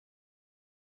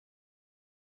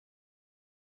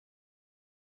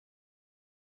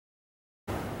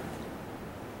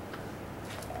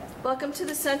Welcome to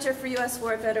the Center for U.S.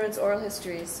 War Veterans Oral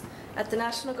Histories at the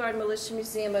National Guard Militia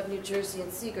Museum of New Jersey in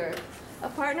Seagirt, a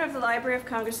partner of the Library of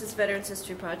Congress's Veterans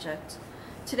History Project.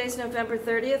 Today's November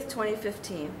 30th,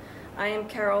 2015. I am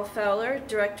Carol Fowler,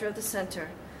 Director of the Center.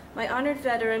 My honored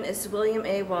veteran is William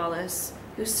A. Wallace,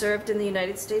 who served in the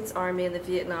United States Army in the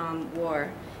Vietnam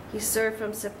War. He served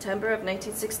from September of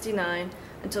 1969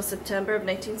 until September of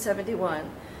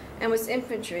 1971, and was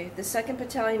infantry, the 2nd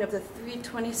Battalion of the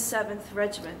 327th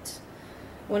Regiment,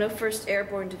 101st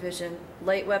Airborne Division,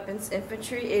 light weapons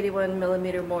infantry,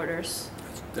 81mm mortars.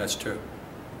 That's true.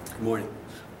 Good morning.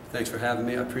 Thanks for having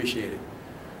me. I appreciate it.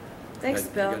 Thanks,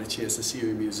 Bill. I got a chance to see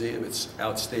your museum. It's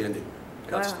outstanding.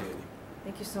 Outstanding. Wow.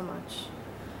 Thank you so much.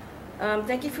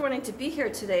 Thank you for wanting to be here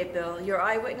today, Bill. Your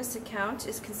eyewitness account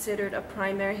is considered a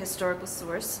primary historical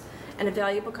source and a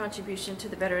valuable contribution to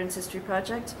the Veterans History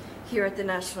Project here at the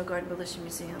National Guard Militia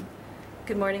Museum.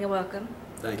 Good morning and welcome.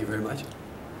 Thank you very much.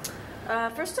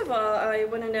 First of all, I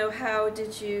want to know, how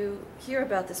did you hear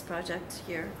about this project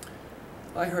here?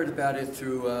 I heard about it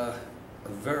through a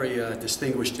very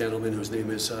distinguished gentleman whose name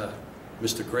is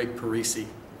Mr. Greg Parisi.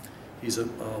 He's a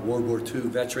World War II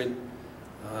veteran,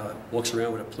 walks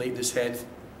around with a plate in his head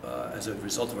as a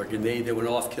result of a grenade that went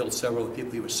off, killed several of the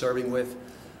people he was serving with.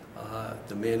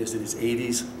 The man is in his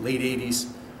 80s, late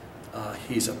 80s.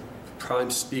 He's a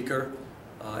prime speaker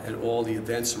at all the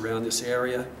events around this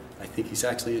area. I think he's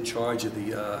actually in charge of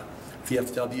the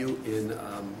VFW in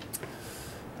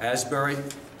Asbury.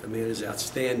 The man is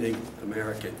outstanding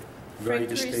American, very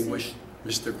distinguished.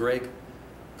 Mr. Greg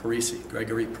Parisi,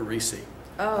 Gregory Parisi.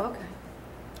 Oh, okay.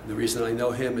 The reason I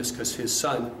know him is because his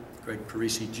son, Greg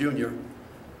Parisi Jr.,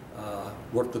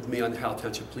 worked with me on the Howell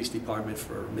Township Police Department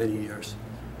for many years.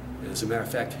 And as a matter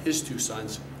of fact, his two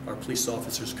sons are police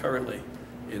officers currently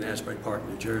in Asbury Park,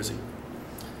 New Jersey.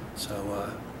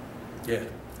 So, yeah,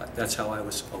 that's how I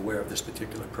was aware of this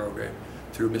particular program,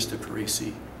 through Mr.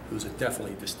 Parisi, who's a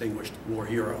definitely distinguished war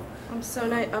hero. I'm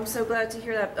so glad to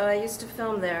hear that. I used to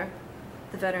film there,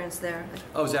 the veterans there.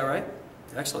 Oh, is that right?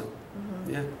 Excellent. Mm-hmm.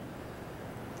 Yeah.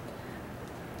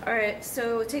 All right,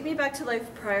 so take me back to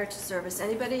life prior to service.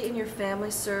 Anybody in your family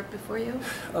served before you?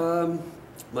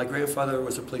 My grandfather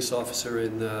was a police officer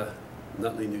in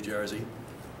Nutley, New Jersey.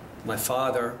 My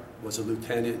father was a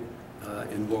lieutenant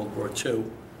in World War II.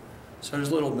 So there's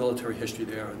a little military history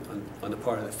there on the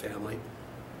part of the family.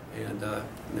 And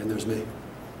then there's me.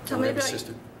 Tell me about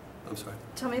assistant. I'm sorry.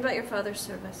 Tell me about your father's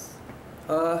service.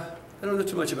 I don't know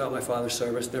too much about my father's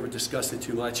service. Never discussed it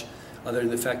too much, other than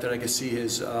the fact that I could see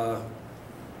his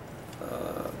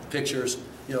pictures,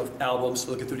 you know, albums,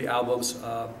 looking through the albums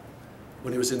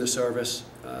when he was in the service,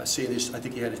 seeing his, I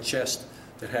think he had a chest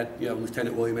that had, you know,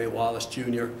 Lieutenant William A. Wallace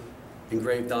Jr.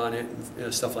 engraved on it, and, you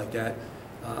know, stuff like that.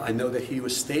 I know that he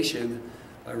was stationed,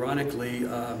 ironically,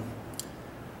 on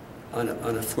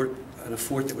a fort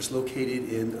that was located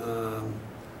in,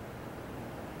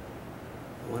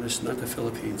 not the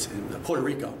Philippines, in Puerto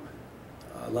Rico.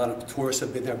 A lot of tourists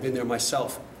have been there. I've been there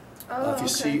myself. Oh, if you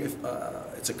see,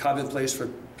 it's a common place for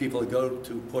people to go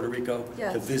to Puerto Rico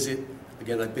to visit.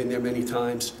 Again, I've been there many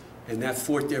times. And that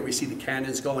fort there, we see the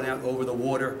cannons going out over the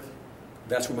water.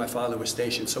 That's where my father was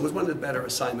stationed. So it was one of the better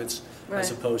assignments, as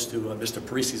opposed to Mr.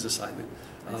 Parisi's assignment,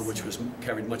 which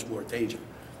carried much more danger.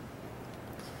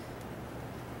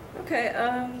 Okay,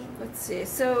 let's see.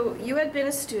 So you had been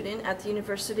a student at the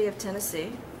University of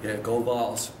Tennessee. Yeah, go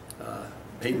Vols,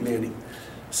 Peyton Manning.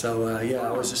 So yeah,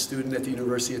 I was a student at the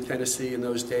University of Tennessee in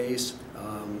those days.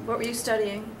 What were you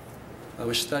studying? I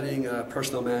was studying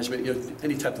personnel management, you know,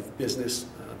 any type of business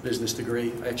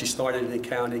degree. I actually started in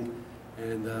accounting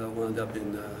and wound up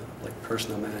in like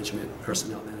personnel management.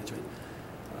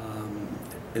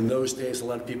 In those days, a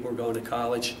lot of people were going to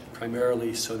college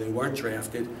primarily so they weren't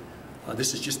drafted.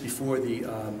 This is just before the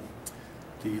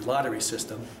lottery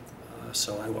system,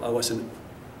 so I wasn't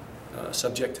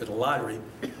subject to the lottery,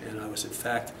 and I was in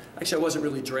fact, actually I wasn't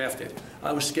really drafted.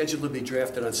 I was scheduled to be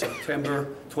drafted on September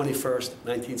 21st,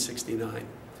 1969.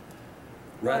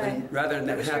 Rather than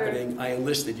that happening, I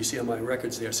enlisted. You see on my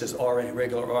records there, it says RA,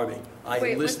 Regular Army. I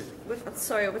enlisted.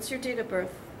 Sorry, what's your date of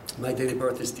birth? My date of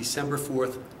birth is December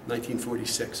 4th,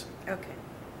 1946. Okay.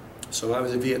 So when I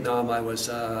was in Vietnam, I was,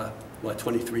 what,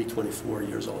 23, 24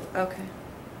 years old. Okay.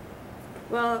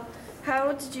 Well,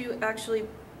 how did you actually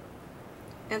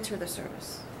enter the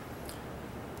service?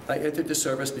 I entered the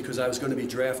service because I was going to be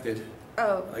drafted.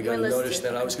 Oh, I got a notice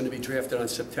that I was going to be drafted on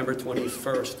September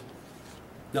 21st.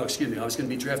 No, excuse me, I was going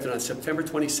to be drafted on September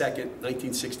 22nd,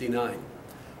 1969.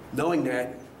 Knowing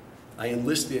that, I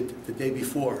enlisted the day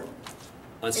before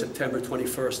on September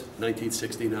 21st,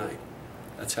 1969.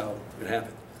 That's how it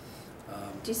happened.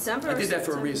 December I or did that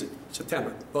for a September? reason.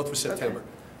 September. Both were September. Okay.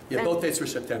 Yeah, And both dates were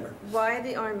September. why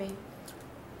the Army?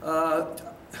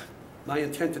 My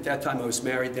intent at that time, I was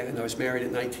married then. I was married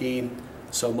at 19.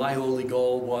 So my only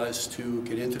goal was to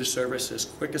get into the service as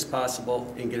quick as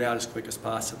possible and get out as quick as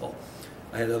possible.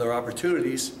 I had other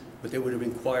opportunities, but they would have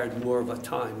required more of a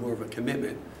time, more of a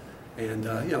commitment. And,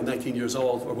 19 years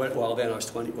old, or well, then I was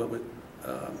 20, what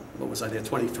was I then,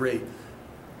 23.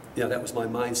 That was my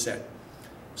mindset.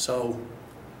 So,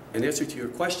 in answer to your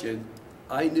question,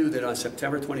 I knew that on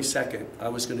September 22nd, I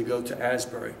was going to go to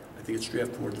Asbury. I think it's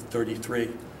draft board 33.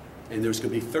 And there's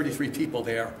going to be 33 people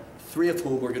there, 3 of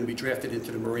whom were going to be drafted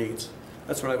into the Marines.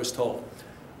 That's what I was told.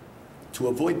 To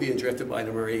avoid being drafted by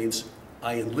the Marines,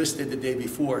 I enlisted the day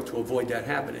before to avoid that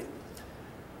happening.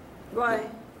 Why?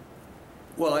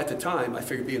 Well, at the time, I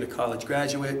figured being a college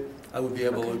graduate, I would be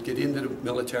able to get into the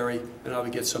military, and I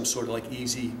would get some sort of like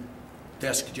easy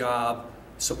desk job,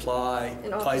 supply,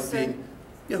 typing.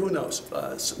 Yeah, who knows?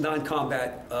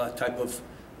 Non-combat type of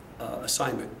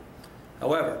assignment.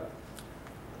 However,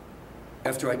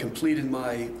 after I completed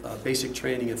my basic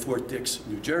training in Fort Dix,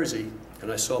 New Jersey,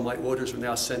 and I saw my orders were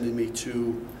now sending me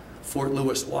to Fort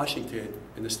Lewis, Washington,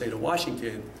 in the state of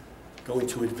Washington, going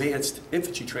to advanced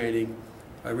infantry training,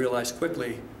 I realized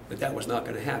quickly that that was not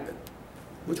going to happen,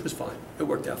 which was fine. It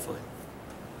worked out fine.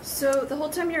 So the whole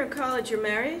time you're in college, you're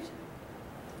married?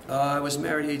 I was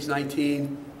married at age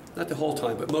 19. Not the whole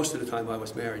time, but most of the time I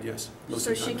was married, yes.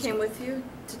 So she came with you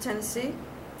to Tennessee?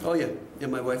 Oh, yeah. Yeah,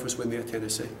 my wife was with me at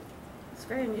Tennessee. It's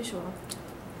very unusual.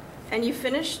 And you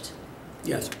finished?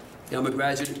 Yes. Yeah, I'm a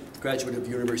graduate of the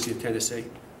University of Tennessee,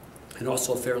 and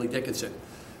also Fairleigh Dickinson.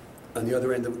 On the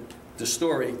other end of the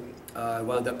story, I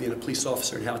wound up being a police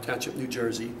officer in Howe Township, New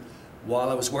Jersey. While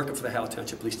I was working for the Howe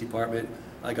Township Police Department,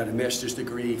 I got a master's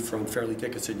degree from Fairleigh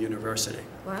Dickinson University.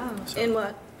 Wow. So, in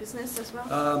what? Business as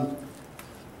well?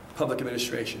 Public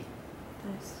administration.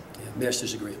 Nice. Yeah,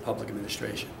 master's degree in public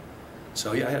administration.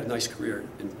 So yeah, I had a nice career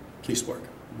in police work.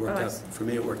 For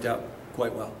me, it worked out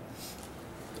quite well.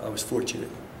 I was fortunate.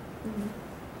 Mm-hmm.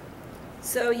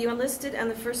 So you enlisted,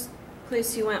 and the first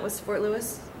place you went was Fort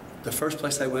Lewis? The first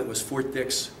place I went was Fort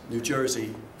Dix, New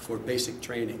Jersey, for basic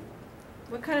training.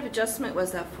 What kind of adjustment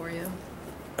was that for you?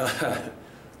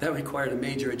 That required a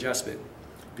major adjustment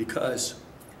because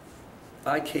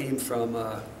I came from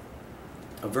a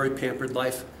very pampered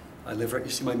life. I live right,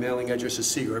 you see my mailing address is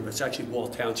Seagull, but it's actually Wall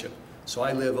Township. So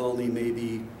I live only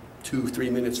maybe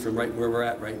 2-3 minutes from right where we're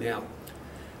at right now.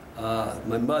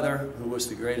 My mother, who was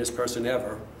the greatest person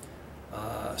ever,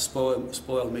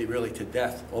 spoiled me really to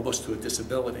death, almost to a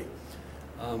disability.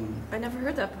 I never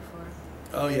heard that before.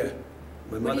 Oh yeah,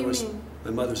 my What do you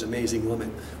mother's mean? an amazing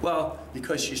woman. Well,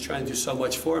 because she's trying to do so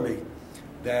much for me,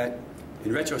 that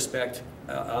in retrospect,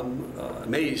 I'm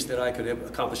amazed that I could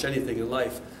accomplish anything in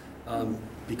life,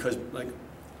 because like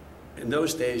in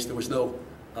those days there was no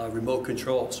remote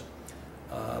controls,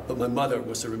 but my mother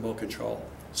was the remote control.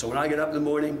 So when I get up in the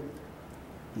morning,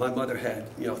 my mother had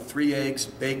 3 eggs,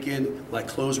 bacon, my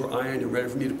clothes were ironed and ready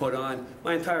for me to put on.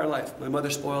 My entire life, my mother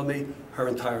spoiled me her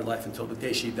entire life until the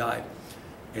day she died.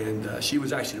 And she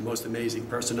was actually the most amazing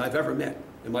person I've ever met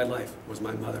in my life, was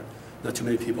my mother. Not too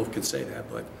many people can say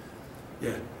that, but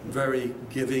yeah, very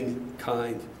giving,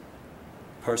 kind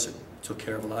person. Took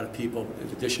care of a lot of people in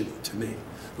addition to me,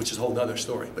 which is a whole other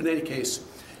story. But in any case,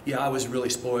 yeah, I was really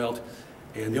spoiled.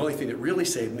 And the only thing that really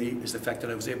saved me is the fact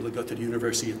that I was able to go to the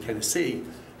University of Tennessee,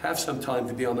 have some time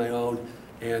to be on my own,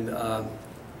 and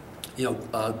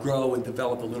grow and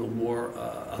develop a little more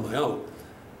on my own.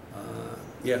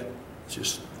 Yeah, it's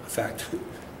just a fact.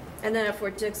 And then at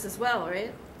Fort Dix as well,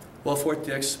 right? Well, Fort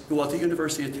Dix, well, at the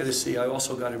University of Tennessee, I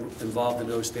also got involved in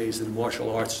those days in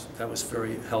martial arts. That was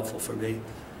very helpful for me.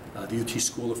 The UT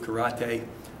School of Karate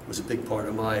was a big part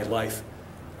of my life.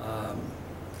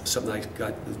 Something I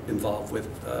got involved with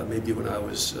maybe when I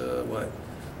was,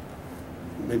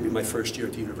 maybe my first year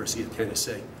at the University of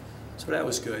Tennessee. So that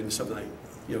was good, and something I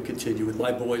continue with.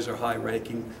 My boys are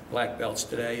high-ranking black belts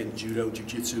today in judo,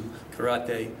 jiu-jitsu,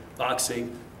 karate,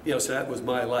 boxing. So that was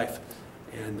my life.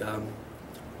 And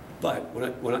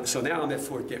but so now I'm at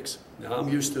Fort Dix. Now I'm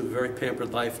used to a very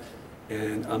pampered life,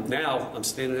 and now I'm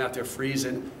standing out there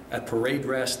freezing at parade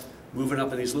rest, moving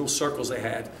up in these little circles they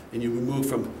had, and you would move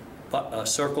from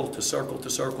circle to circle to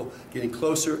circle, getting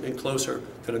closer and closer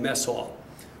to the mess hall.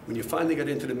 When you finally got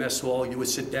into the mess hall, you would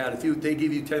sit down. If they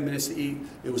give you 10 minutes to eat,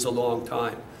 it was a long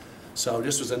time. So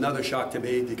this was another shock to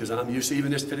me, because I'm used to,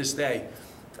 even to this day,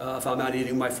 if I'm not eating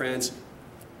with my friends,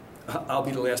 I'll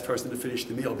be the last person to finish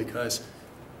the meal, because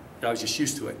I was just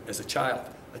used to it as a child.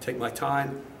 I take my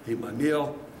time, eat my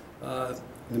meal. In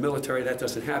the military, that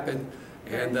doesn't happen.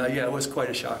 And yeah, it was quite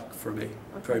a shock for me,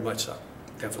 very much so,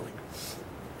 definitely.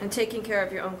 And taking care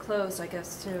of your own clothes, I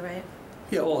guess, too, right?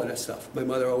 Yeah, all of that stuff. My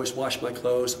mother always washed my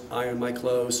clothes, ironed my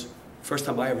clothes. First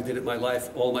time I ever did it in my life,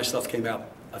 all my stuff came out.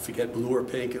 I forget, blue or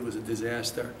pink, it was a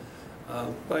disaster.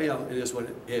 But you know, it is what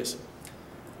it is.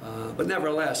 But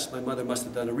nevertheless, my mother must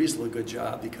have done a reasonably good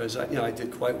job because you know, I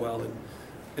did quite well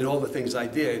in all the things I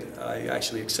did. I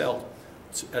actually excelled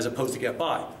as opposed to get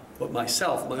by. But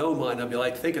myself, my own mind, I'd be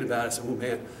like thinking about it, I said, oh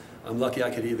man, I'm lucky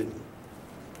I could even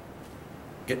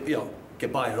get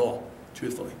by at all,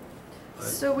 truthfully.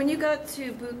 So when you got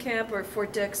to boot camp or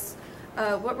Fort Dix,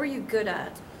 what were you good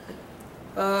at?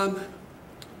 Well,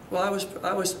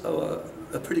 I was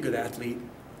a pretty good athlete.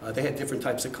 They had different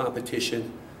types of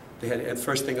competition. They had, the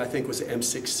first thing I think was the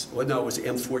M6, well no, it was the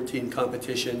M14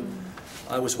 competition.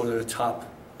 I was one of the top,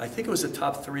 I think it was the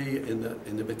top 3 in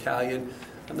the battalion.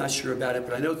 I'm not sure about it,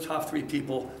 but I know the top 3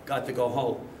 people got to go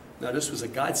home. Now this was a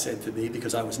godsend to me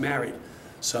because I was married.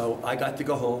 So I got to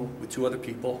go home with 2 other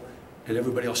people and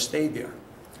everybody else stayed there.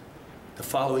 The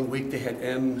following week they had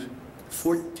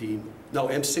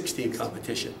M16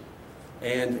 competition.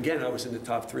 And again, I was in the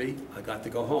top 3. I got to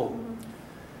go home.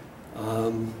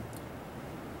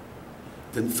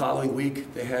 The following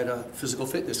week, they had a physical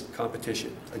fitness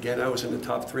competition. Again, I was in the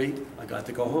top 3. I got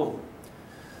to go home.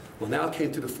 Well, now it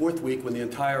came to the 4th week when the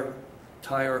entire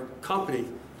company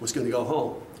was going to go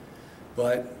home.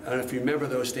 But I don't know if you remember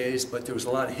those days, but there was a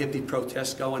lot of hippie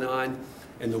protests going on.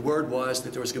 And the word was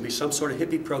that there was going to be some sort of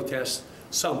hippie protest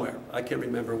somewhere. I can't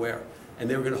remember where. And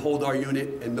they were going to hold our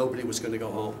unit and nobody was going to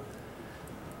go home.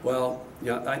 Well, you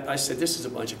know, I said, this is a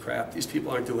bunch of crap. These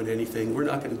people aren't doing anything. We're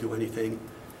not going to do anything.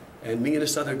 And me and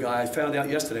this other guy, I found out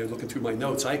yesterday, looking through my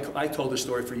notes, I told this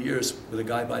story for years with a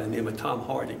guy by the name of Tom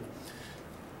Harding.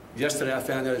 Yesterday I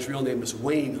found out his real name was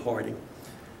Wayne Harding.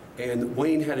 And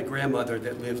Wayne had a grandmother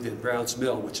that lived in Brown's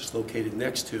Mill, which is located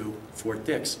next to Fort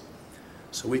Dix.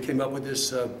 So we came up with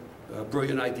this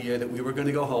brilliant idea that we were going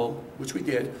to go home, which we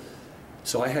did.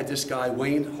 So I had this guy,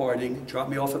 Wayne Harding, drop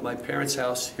me off at my parents'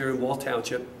 house here in Wall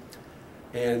Township,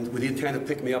 and with the intent of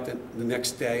picking me up the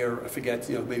next day, or I forget,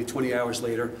 you know, maybe 20 hours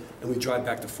later, and we drive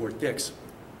back to Fort Dix.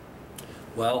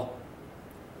 Well,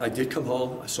 I did come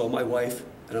home, I saw my wife,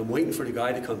 and I'm waiting for the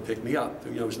guy to come pick me up.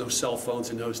 You know, there was no cell phones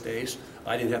in those days.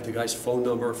 I didn't have the guy's phone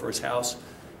number for his house.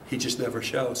 He just never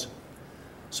shows.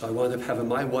 So I wound up having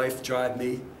my wife drive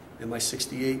me in my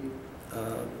 '68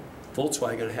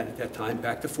 Volkswagen I had at that time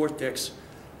back to Fort Dix.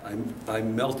 I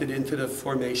melted into the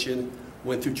formation,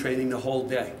 went through training the whole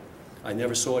day. I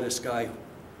never saw this guy,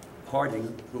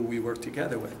 Harding, who we worked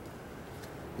together with.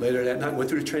 Later that night, went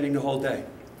through the training the whole day.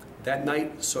 That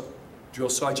night, Drill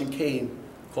Sergeant Kane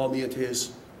called me into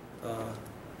his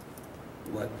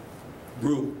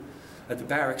room at the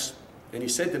barracks, and he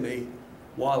said to me,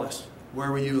 Wallace,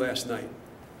 where were you last night?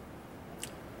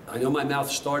 I know my mouth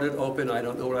started open, I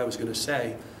don't know what I was going to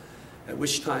say, at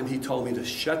which time he told me to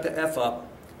shut the F up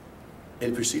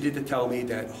and proceeded to tell me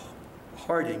that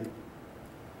Harding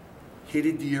hit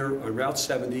a deer on Route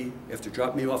 70 after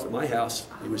dropping me off at my house.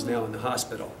 He was now in the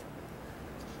hospital.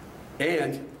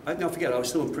 And, don't forget, I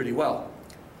was doing pretty well.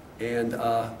 And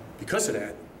because of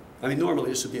that, I mean, normally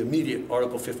this would be immediate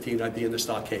Article 15, I'd be in the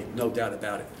stockade, no doubt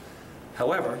about it.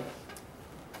 However,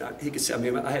 he could say, I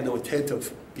mean, I had no intent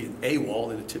of being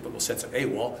AWOL in the typical sense of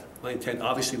AWOL. My intent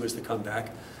obviously was to come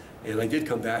back, and I did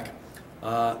come back.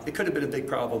 It could have been a big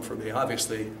problem for me,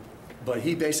 obviously, but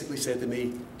he basically said to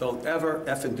me, don't ever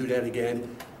effing do that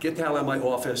again. Get the hell out of my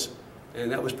office.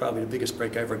 And that was probably the biggest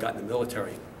break I ever got in the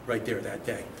military, right there that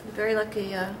day. Very lucky,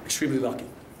 yeah. Extremely lucky.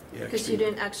 Yeah, because you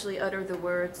didn't actually utter the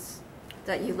words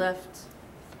that you left.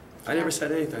 I never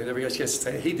said anything. I never got a chance to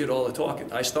say. He did all the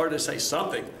talking. I started to say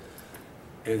something,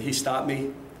 and he stopped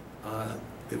me.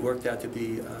 It worked out to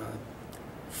be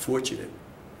fortunate.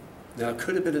 Now, it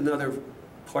could have been another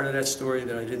part of that story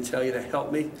that I didn't tell you that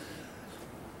helped me.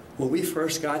 When we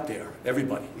first got there,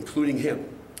 everybody, including him,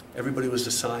 everybody was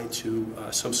assigned to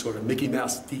some sort of Mickey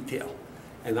Mouse detail.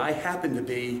 And I happened to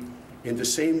be in the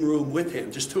same room with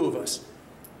him, just 2 of us,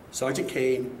 Sergeant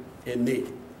Kane and me.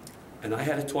 And I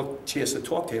had a chance to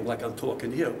talk to him like I'm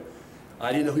talking to you.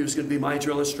 I didn't know he was going to be my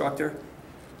drill instructor,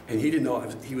 and he didn't know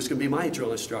he was going to be my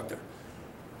drill instructor.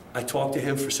 I talked to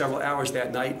him for several hours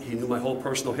that night. He knew my whole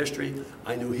personal history.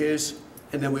 I knew his.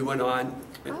 And then we went on,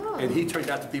 and he turned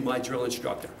out to be my drill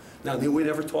instructor. Now, we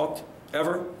never talked,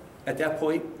 ever, at that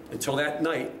point, until that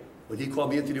night, when he called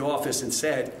me into the office and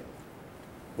said,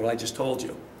 what I just told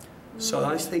you. So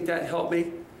I think that helped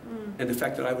me, and the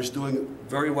fact that I was doing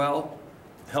very well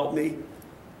helped me.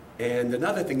 And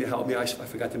another thing that helped me, I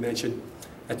forgot to mention,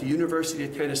 at the University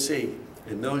of Tennessee,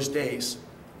 in those days,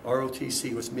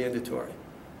 ROTC was mandatory,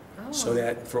 so Oh.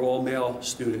 that for all male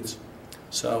students.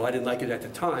 So I didn't like it at the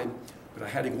time, but I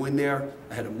had to go in there,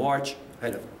 I had to march, I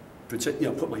had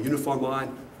to put my uniform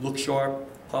on, look sharp,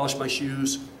 polish my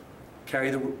shoes,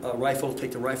 carry the rifle,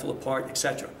 take the rifle apart,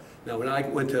 etc. Now when I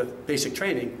went to basic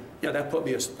training, yeah, that put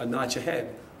me a notch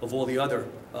ahead of all the other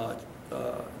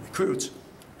recruits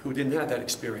who didn't have that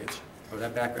experience or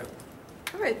that background.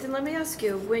 All right, then let me ask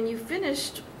you, when you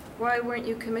finished, why weren't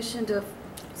you commissioned a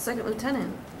second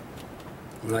lieutenant?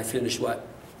 When I finished what?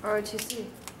 ROTC.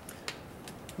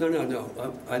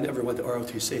 No. I never went to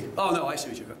ROTC. Oh, no, I see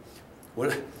what you're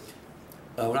going.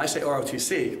 When I say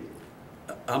ROTC,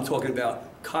 I'm talking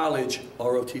about college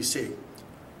ROTC.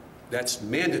 That's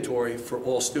mandatory for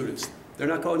all students. They're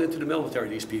not going into the military,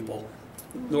 these people,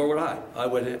 nor would I. I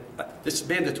wouldn't. This is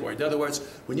mandatory. In other words,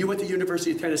 when you went to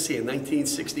University of Tennessee in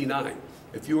 1969,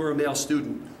 if you were a male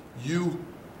student, you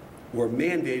were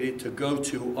mandated to go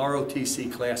to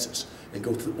ROTC classes and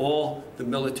go through all the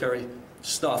military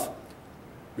stuff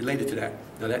related to that.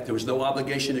 Now, there was no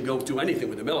obligation to go do anything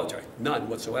with the military, none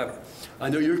whatsoever. I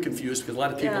know you're confused because a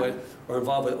lot of people that are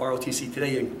involved with ROTC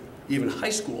today, in even high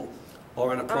school,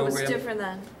 are on a program. Oh, it's different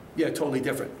then. Yeah, totally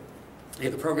different. Yeah,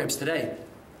 the programs today,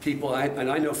 people,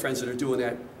 and I know friends that are doing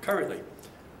that currently.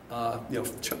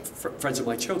 Friends of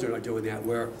my children are doing that,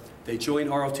 where they join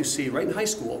ROTC right in high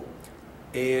school,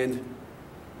 and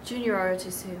Junior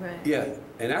ROTC, right? yeah,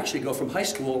 and actually go from high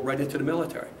school right into the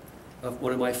military.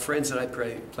 One of my friends that I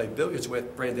play billiards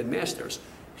with, Brandon Masters,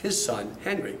 his son,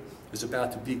 Henry, is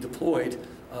about to be deployed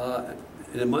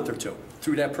in a month or two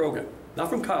through that program. Not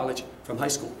from college, from high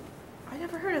school. I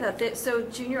never heard of that. So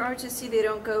junior ROTC, they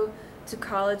don't go to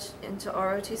college into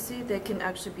ROTC, they can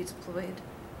actually be deployed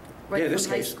right Yeah,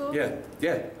 from high school? Yeah,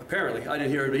 apparently. I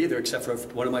didn't hear it either, except for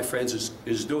one of my friends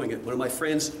is doing it. One of my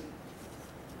friends'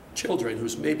 children,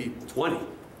 who's maybe 20,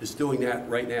 is doing that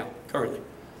right now, currently.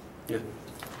 Yeah.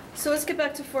 So let's get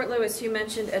back to Fort Lewis. You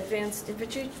mentioned advanced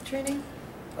infantry training?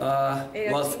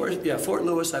 Well, Fort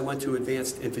Lewis, I went to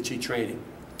advanced infantry training.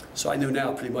 So I knew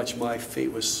now pretty much my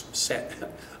fate was set.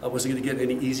 I wasn't going to get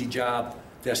any easy job,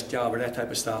 desk job, or that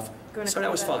type of stuff. So that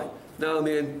was fine. Now I'm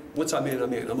in. Once I'm in,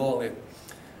 I'm in. I'm all in.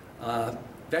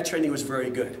 That training was very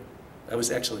good. That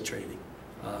was excellent training.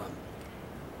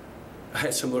 I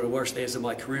had some of the worst days of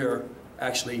my career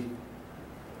actually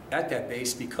at that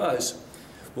base, because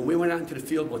when we went out into the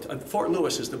field, Fort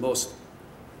Lewis is the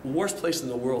worst place in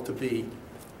the world to be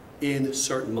in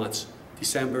certain months.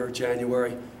 December,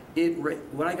 January.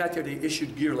 When I got there, they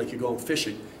issued gear like you're going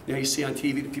fishing. You know, you see on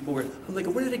TV the people were, I'm like,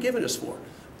 what are they giving us for?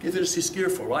 Giving us this gear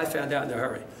for? Well, I found out in a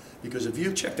hurry. Because if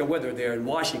you check the weather there in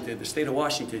Washington, the state of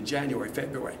Washington, January,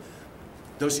 February,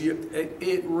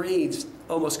 it rains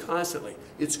almost constantly.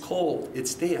 It's cold,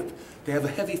 it's damp. They have a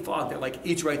heavy fog that like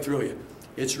eats right through you.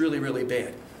 It's really, really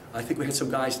bad. I think we had some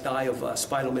guys die of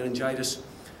spinal meningitis.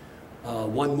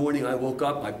 One morning I woke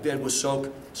up, my bed was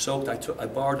soaked. I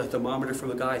borrowed a thermometer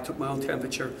from a guy, I took my own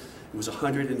temperature. It was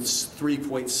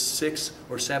 103.6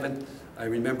 or 7. I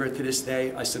remember it to this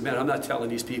day. I said, man, I'm not telling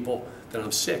these people that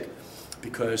I'm sick,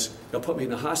 because they'll put me in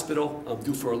the hospital, I'm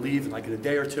due for a leave like in a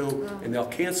day or two, and they'll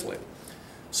cancel it.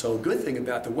 So a good thing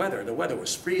about the weather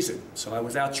was freezing. So I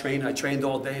was out training, I trained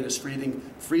all day in this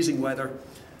freezing weather,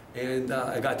 and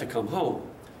I got to come home.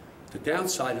 The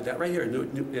downside of that, right here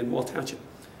in Wall Township,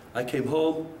 I came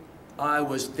home, I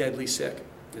was deadly sick.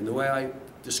 And the way I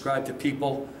described to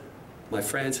people, my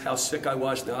friends, how sick I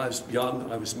was. Now I was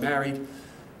young, I was married,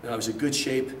 and I was in good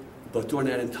shape. But during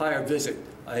that entire visit,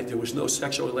 there was no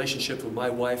sexual relationship with my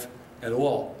wife at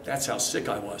all. That's how sick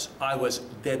I was. I was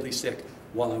deadly sick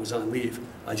while I was on leave.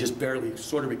 I just barely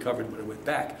sort of recovered when I went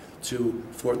back to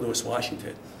Fort Lewis,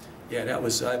 Washington. Yeah,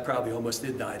 I probably almost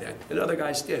did die then. And other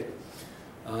guys did.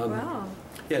 Wow.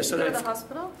 Yeah, so did you go to the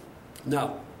hospital?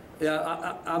 No.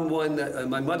 Yeah, I'm one that,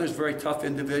 my mother's a very tough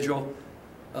individual.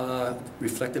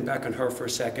 Reflecting back on her for a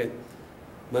second,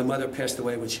 my mother passed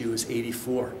away when she was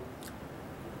 84.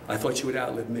 I thought she would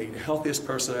outlive me. The healthiest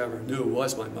person I ever knew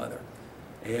was my mother.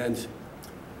 And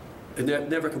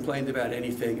never complained about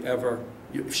anything, ever.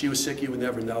 If she was sick, you would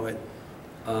never know it.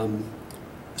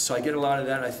 So I get a lot of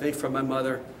that, I think, from my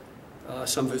mother.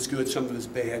 Some of it's good, some of it's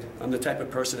bad. I'm the type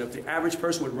of person, if the average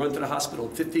person would run to the hospital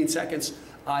in 15 seconds,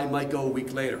 I might go a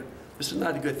week later. This is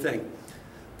not a good thing,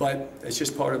 but it's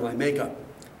just part of my makeup.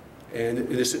 And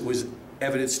this was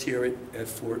evidenced here at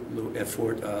Fort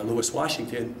Lewis,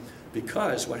 Washington,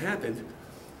 because what happened,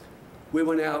 we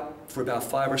went out for about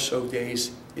 5 or so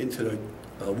days into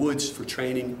the woods for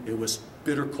training. It was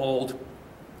bitter cold.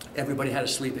 Everybody had a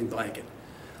sleeping blanket.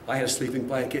 I had a sleeping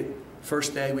blanket.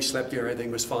 First day we slept there,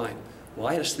 everything was fine. Well,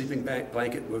 I had a sleeping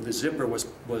blanket where the zipper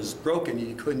was broken and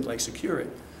you couldn't like secure it.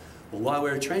 Well, while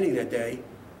we were training that day,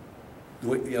 the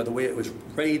way it was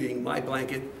raining, my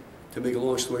blanket, to make a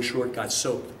long story short, got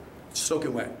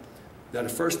soaking wet. Now the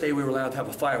first day we were allowed to have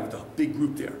a fire with a big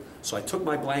group there. So I took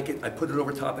my blanket, I put it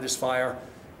over top of this fire,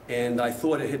 and I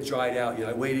thought it had dried out.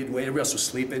 I waited, everybody else was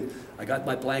sleeping. I got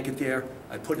my blanket there,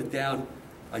 I put it down,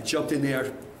 I jumped in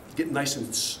there, getting nice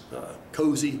and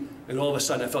cozy, and all of a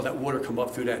sudden I felt that water come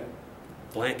up through that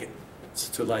blanket.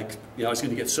 To like, I was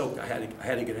gonna get soaked, I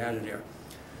had to get out of there.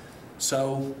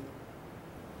 So,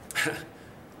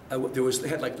 they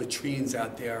had like latrines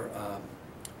out there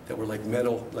that were like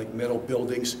metal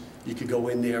buildings. You could go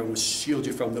in there and it would shield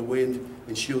you from the wind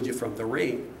and shield you from the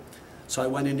rain. So I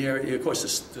went in there, and of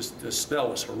course the smell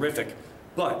was horrific,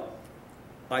 but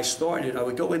I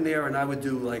would go in there and I would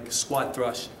do like squat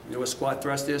thrust. You know what squat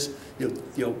thrust is?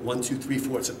 1, 2, 3,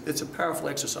 4, it's a powerful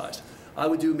exercise. I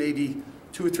would do maybe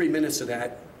 2 or 3 minutes of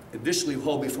that, additionally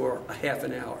hold me for a half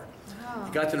an hour. Wow.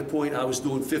 It got to the point I was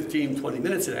doing 15, 20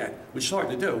 minutes of that, which is hard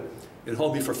to do, and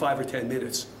hold me for 5 or 10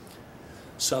 minutes.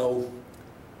 So,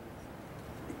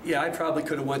 yeah, I probably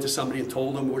could have went to somebody and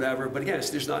told them or whatever, but again, it's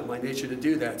just not in my nature to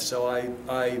do that. So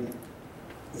I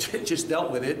just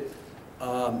dealt with it.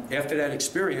 After that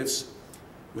experience,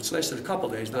 which lasted a couple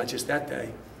days, not just that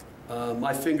day,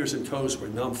 my fingers and toes were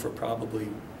numb for probably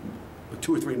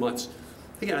 2 or 3 months.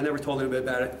 Again, I never told anybody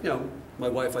about it. My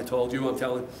wife, I told you, I'm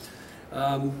telling.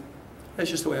 That's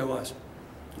just the way I was.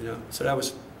 So that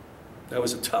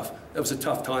was a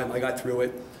tough time. I got through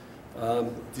it.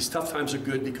 These tough times are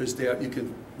good because you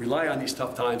can rely on these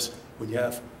tough times when you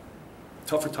have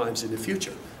tougher times in the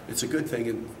future. It's a good thing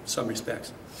in some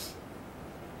respects.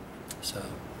 So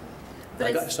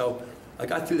I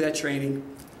got through that training,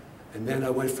 and then I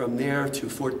went from there to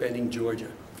Fort Benning,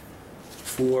 Georgia,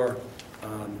 for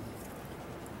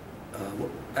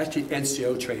actually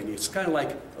NCO training. It's kind of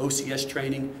like OCS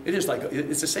training.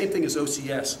 It's the same thing as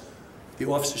OCS, the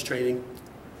officers training,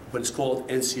 but it's called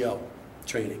NCO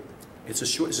training. It's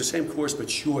the same course but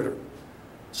shorter.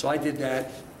 So I did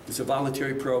that. It's a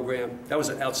voluntary program. That was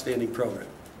an outstanding program.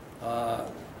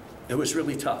 It was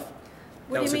really tough.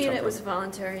 What do you mean it was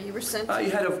voluntary? You were sent to... You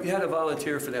had to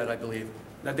volunteer for that, I believe.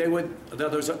 Now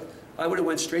I would have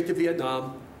went straight to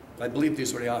Vietnam. I believe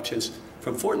these were the options.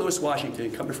 From Fort Lewis,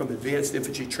 Washington, coming from advanced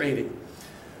infantry training,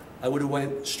 I would have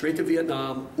went straight to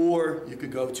Vietnam, or you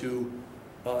could go to,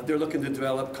 they're looking to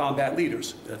develop combat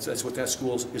leaders. That's what that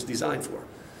school is designed for.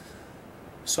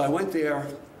 So I went there.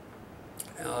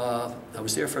 I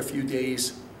was there for a few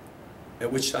days,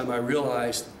 at which time I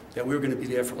realized that we were going to be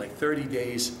there for like 30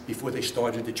 days before they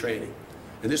started the training.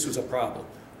 And this was a problem.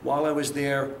 While I was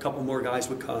there, a couple more guys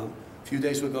would come. A few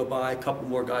days would go by, a couple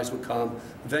more guys would come.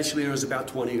 Eventually there was about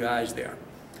 20 guys there.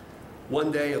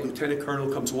 One day a lieutenant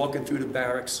colonel comes walking through the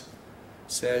barracks,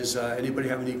 says, anybody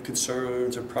have any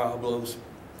concerns or problems?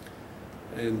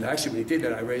 And actually when he did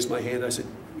that, I raised my hand. I said,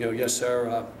 yes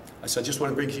sir. I said, I just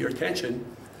want to bring to your attention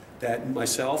that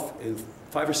myself and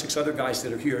 5 or 6 other guys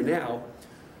that are here now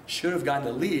should have gotten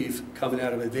a leave coming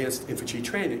out of advanced infantry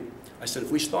training. I said,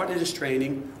 if we started this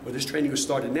training, or this training was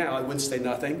started now, I wouldn't say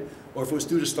nothing. Or if it was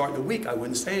due to start in a week, I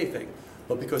wouldn't say anything.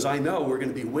 But because I know we're going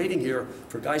to be waiting here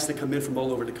for guys to come in from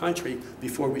all over the country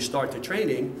before we start the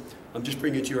training, I'm just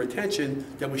bringing to your attention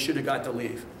that we should have got the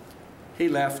leave. He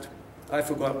left. I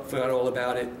forgot all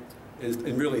about it,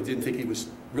 and really didn't think he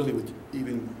would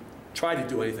even try to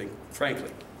do anything,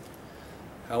 frankly.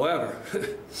 However,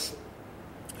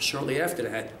 shortly after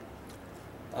that,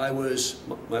 my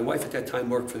wife at that time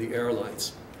worked for the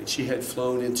airlines, and she had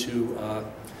flown into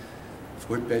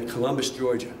Columbus,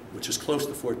 Georgia, which is close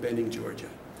to Fort Benning, Georgia.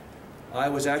 I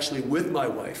was actually with my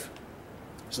wife.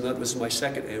 This is my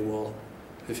second AWOL,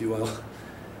 if you will.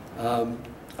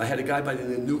 I had a guy by the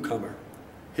name of Newcomer.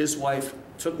 His wife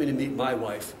took me to meet my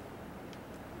wife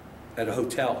at a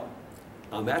hotel.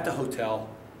 I'm at the hotel.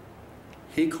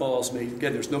 He calls me.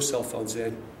 Again, there's no cell phones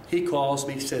then. He calls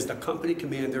me, he says, the company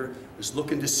commander is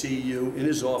looking to see you in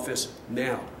his office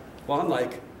now. Well, I'm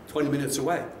like 20 minutes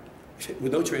away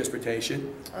with no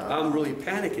transportation. I'm really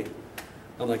panicking.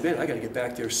 I'm like, man, I got to get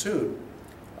back there soon.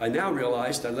 I now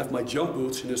realized I left my jump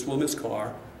boots in this woman's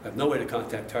car. I have no way to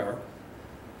contact her.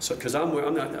 So, because I'm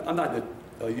not in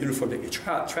a uniform that you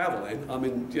travel in. I'm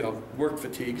in, work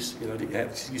fatigues,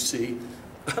 that you see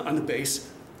on the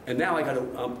base. And now I got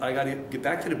to get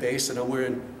back to the base, and I'm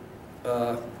wearing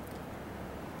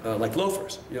like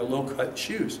loafers, low-cut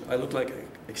shoes. I look like an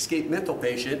escaped mental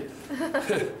patient.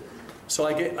 So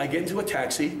I get into a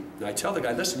taxi, and I tell the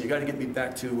guy, listen, you got to get me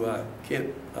back to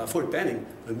Fort Benning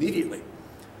immediately.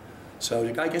 So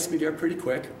the guy gets me there pretty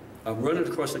quick. I'm running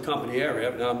across the company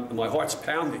area, and my heart's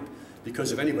pounding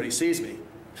because if anybody sees me,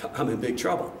 I'm in big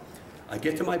trouble. I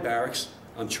get to my barracks.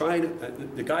 I'm trying to,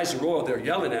 the guys are all there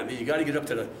yelling at me. You got to get up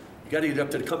to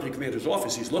the company commander's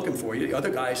office. He's looking for you. The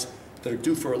other guys that are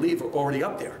due for a leave are already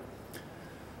up there.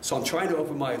 So I'm trying to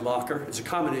open my locker. It's a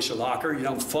combination locker. You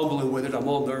know, I'm fumbling with it. I'm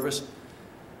all nervous.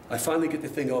 I finally get the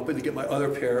thing open to get my other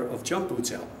pair of jump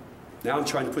boots out. Now I'm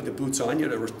trying to put the boots on. You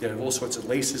know, there are all sorts of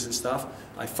laces and stuff.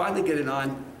 I finally get it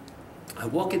on. I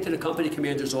walk into the company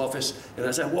commander's office, and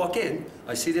as I walk in,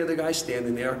 I see the other guy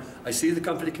standing there. I see the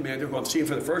company commander, who I'm seeing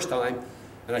for the first time,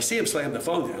 and I see him slam the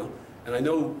phone down. And I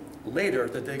know later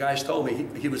that the guys told me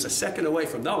he was a second away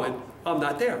from knowing I'm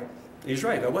not there. And he's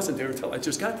right. I wasn't there until I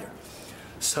just got there.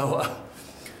 So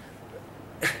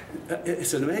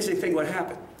it's an amazing thing what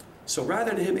happened. So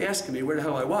rather than him asking me where the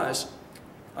hell I was,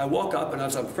 I walk up, and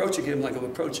as I'm approaching him like I'm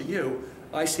approaching you,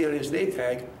 I see on his name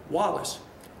tag, Wallace.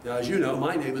 Now, as you know,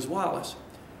 my name is Wallace.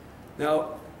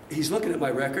 Now, he's looking at my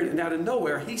record, and out of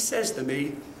nowhere, he says to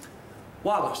me,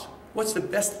 Wallace, what's the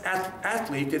best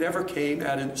athlete that ever came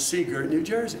out of Seagirt, New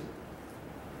Jersey?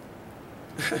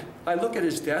 I look at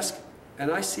his desk,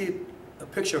 and I see a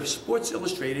picture of Sports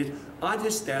Illustrated on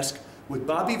his desk with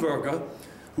Bobby Verga,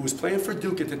 who was playing for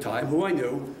Duke at the time, who I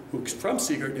knew, who was from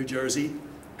Seagirt, New Jersey,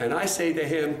 and I say to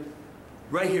him,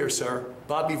 right here, sir,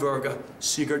 Bobby Verga,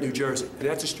 Seagirt, New Jersey. And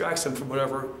that distracts him from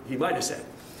whatever he might have said.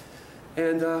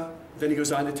 And then he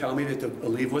goes on to tell me that the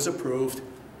leave was approved,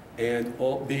 and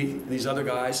these other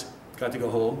guys got to go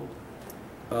home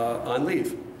on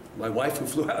leave. My wife, who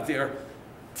flew out there,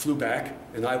 flew back,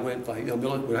 and I went,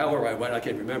 however I went, I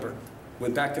can't remember,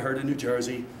 went back to her to New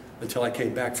Jersey until I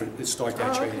came back to start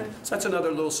that training. Okay. So that's another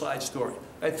little side story.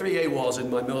 I had 3 AWOLs in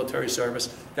my military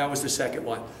service. That was the second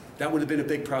one. That would have been a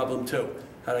big problem too.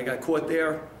 Had I got caught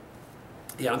there,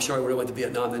 yeah, I'm sure I would have went to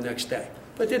Vietnam the next day.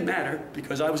 But it didn't matter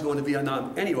because I was going to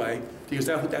Vietnam anyway, because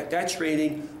that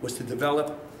training was to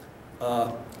develop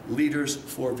leaders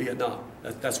for Vietnam.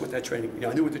 That's what that training,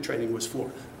 I knew what the training was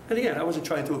for. And again, I wasn't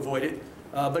trying to avoid it,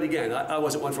 but again, I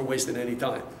wasn't one for wasting any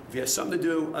time. If you had something to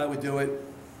do, I would do it.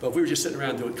 But if we were just sitting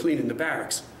around cleaning the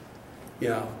barracks,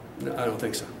 no, I don't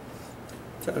think so.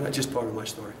 That's just part of my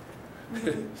story.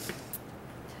 Mm-hmm.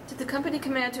 Did the company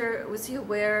commander, was he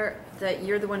aware that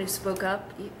you're the one who spoke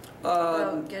up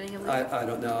about getting a leave? I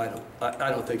don't know. I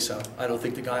don't think so. I don't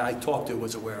think the guy I talked to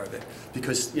was aware of it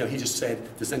because he just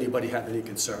said, does anybody have any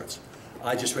concerns?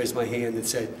 I just raised my hand and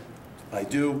said, I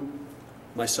do.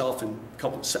 Myself and a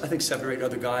couple, I think 7 or 8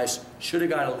 other guys should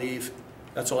have got a leave.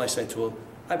 That's all I said to him.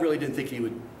 I really didn't think he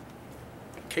would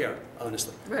care,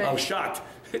 honestly. Right. I was shocked.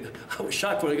 I was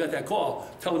shocked when I got that call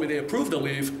telling me they approved the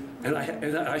leave and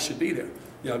I should be there.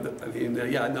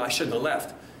 I shouldn't have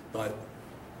left, but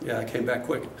yeah, I came back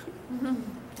quick. Mm-hmm.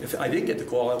 If I didn't get the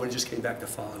call, I would have just came back the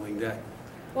following day.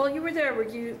 While you were there, were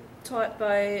you taught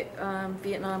by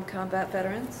Vietnam combat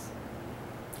veterans?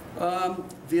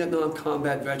 Vietnam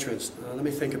combat veterans. Let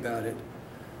me think about it.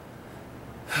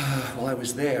 While I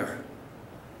was there,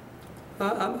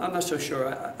 I'm not so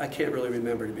sure. I can't really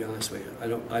remember, to be honest with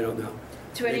you. I don't know.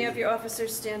 Do any of your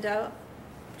officers stand out?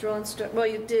 Drill instructor. Well,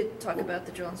 you did talk about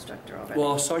the drill instructor already.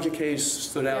 Well, Sergeant Case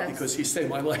stood out because he saved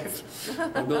my life,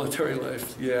 my military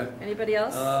life. Yeah. Anybody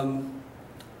else?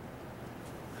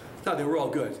 No, they were all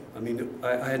good. I mean,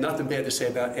 I had nothing bad to say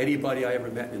about anybody I ever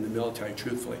met in the military,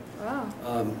 truthfully.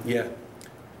 Wow. Yeah.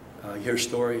 You hear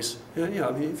stories. Yeah,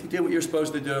 I mean, if you did what you're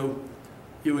supposed to do,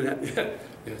 you would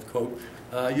have, quote,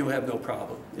 you would have no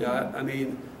problem. Yeah, I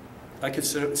mean, I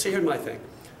consider, see, here's my thing.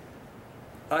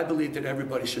 I believe that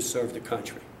everybody should serve the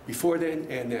country, before then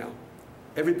and now.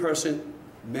 Every person,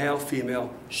 male,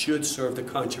 female, should serve the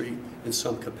country in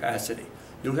some capacity.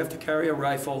 You don't have to carry a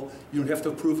rifle, you don't have to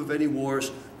approve of any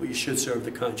wars, but you should serve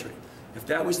the country. If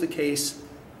that was the case,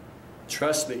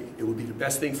 trust me, it would be the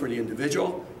best thing for the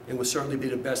individual, and would certainly be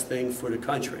the best thing for the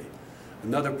country.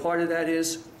 Another part of that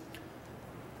is,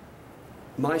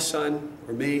 my son,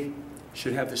 or me,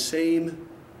 should have the same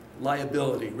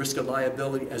liability, risk of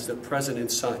liability as the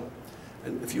president's son.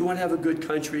 And if you want to have a good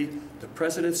country, the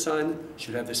president's son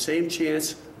should have the same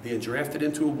chance of being drafted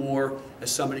into a war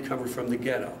as somebody coming from the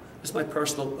ghetto. This is my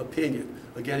personal opinion.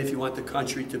 Again, if you want the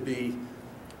country to be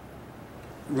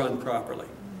run properly.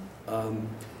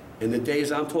 In the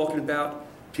days I'm talking about,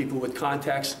 people with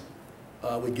contacts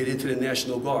would get into the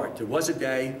National Guard. There was a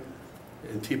day,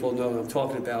 and people know what I'm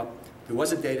talking about, there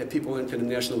was a day that people went into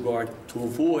the National Guard to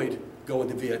avoid going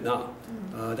to Vietnam.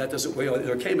 That doesn't,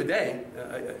 there came a day,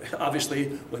 obviously,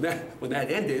 when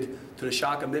that ended, to the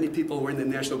shock of many people who were in the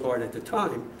National Guard at the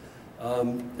time.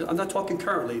 I'm not talking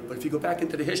currently, but if you go back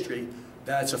into the history,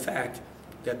 that's a fact.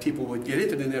 that people would get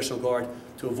into the National Guard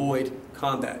to avoid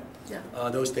combat. Yeah.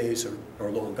 Those days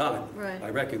are long gone, Right. I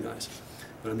recognize.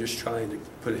 But I'm just trying to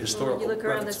put a historical You look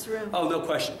around reference. this room. Oh, no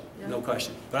question, Yeah. no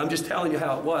question. But I'm just telling you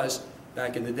how it was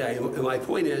back in the day. And my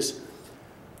point is,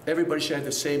 everybody should have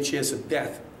the same chance of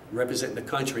death representing the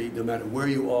country, no matter where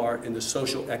you are in the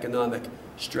social economic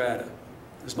strata.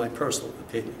 This is my personal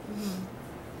opinion. Mm-hmm.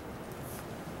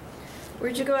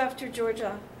 Where'd you go after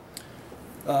Georgia?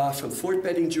 From Fort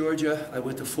Benning, Georgia, I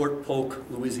went to Fort Polk,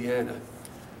 Louisiana.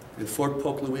 In Fort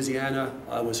Polk, Louisiana,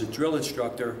 I was a drill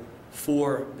instructor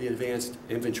for the advanced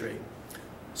infantry.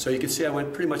 So you can see I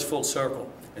went pretty much full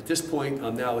circle. At this point,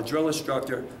 I'm now a drill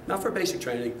instructor, not for basic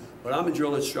training, but I'm a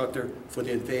drill instructor for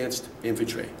the advanced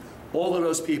infantry. All of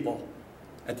those people,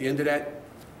 at the end of that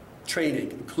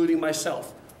training, including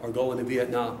myself, are going to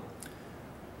Vietnam.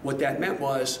 What that meant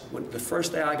was, when the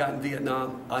first day I got in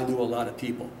Vietnam, I knew a lot of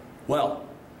people. Well,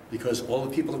 because all the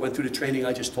people that went through the training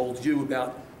I just told you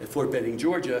about at Fort Benning,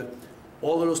 Georgia,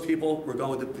 all of those people were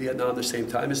going to Vietnam the same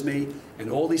time as me,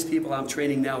 and all these people I'm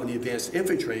training now in the advanced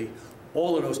infantry,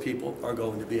 all of those people are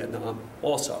going to Vietnam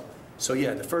also. So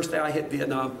yeah, the first day I hit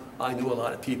Vietnam, I knew a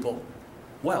lot of people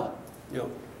well. You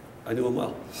know, I knew them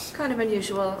well. Kind of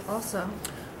unusual also.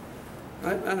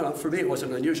 I don't know, for me it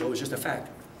wasn't unusual, it was just a fact.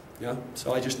 Yeah,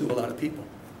 so I just knew a lot of people.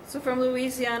 So from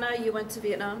Louisiana, you went to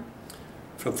Vietnam?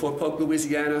 From Fort Polk,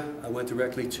 Louisiana, I went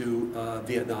directly to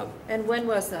Vietnam. And when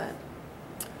was that?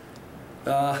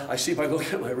 I see by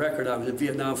looking at my record, I was in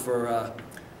Vietnam for a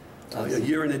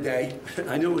year and a day.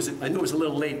 I knew it was a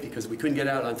little late because we couldn't get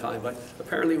out on time, but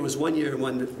apparently it was 1 year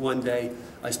and one day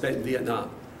I spent in Vietnam.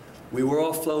 We were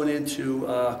all flown into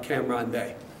Cam Ranh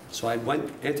Bay. So I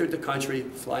entered the country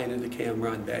flying into Cam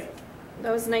Ranh Bay.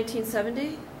 That was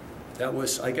 1970? That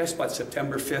was, I guess, about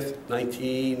September 5th,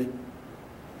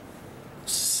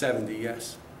 1970,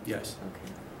 yes, yes.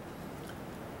 Okay.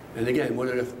 And again, one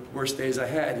of the worst days I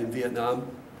had in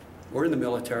Vietnam, or in the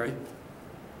military,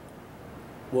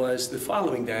 was the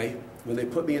following day when they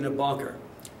put me in a bunker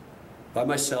by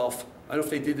myself. I don't know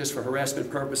if they did this for harassment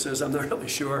purposes, I'm not really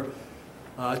sure.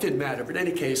 It didn't matter, but in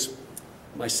any case,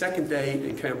 my second day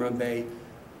in Cam Ranh Bay,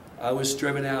 I was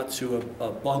driven out to a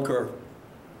bunker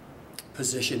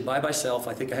position by myself.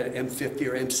 I think I had an M50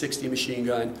 or M60 machine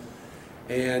gun,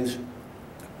 and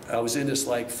I was in this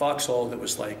like foxhole that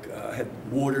was like, had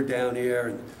water down there,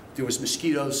 and there was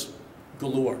mosquitoes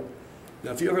galore.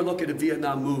 Now, if you ever look at a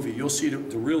Vietnam movie, you'll see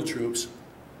the real troops,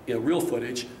 you know, real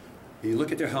footage, and you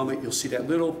look at their helmet, you'll see that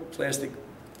little plastic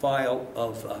vial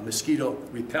of mosquito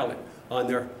repellent in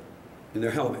their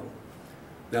helmet.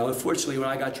 Now, unfortunately, when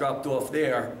I got dropped off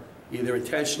there, either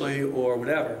intentionally or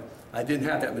whatever, I didn't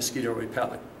have that mosquito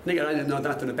repellent. And again, I didn't know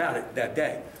nothing about it that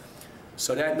day.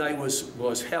 So that night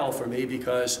was hell for me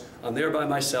because I'm there by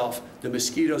myself. The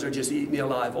mosquitoes are just eating me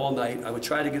alive all night. I would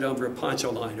try to get over a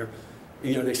poncho liner.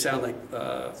 You know, they sound like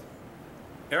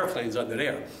airplanes under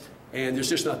there. And there's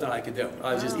just nothing I could do.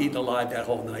 I was just eaten alive that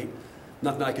whole night.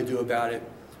 Nothing I could do about it.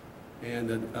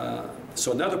 And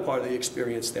so another part of the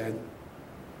experience then,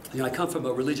 you know, I come from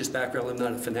a religious background. I'm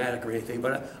not a fanatic or anything,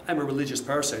 but I'm a religious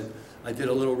person. I did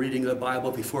a little reading of the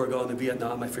Bible before going to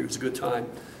Vietnam. I figured it was a good time.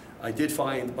 I did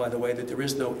find, by the way, that there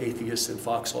is no atheists in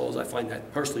foxholes. I find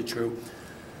that personally true.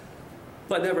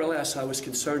 But nevertheless, I was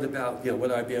concerned about, you know,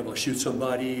 whether I'd be able to shoot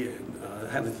somebody and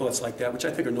having thoughts like that, which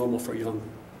I think are normal for a young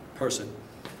person.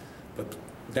 But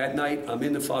that night, I'm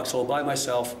in the foxhole by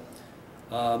myself.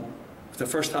 The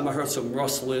first time I heard some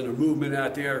rustling or movement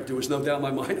out there, there was no doubt in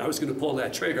my mind I was going to pull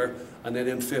that trigger on that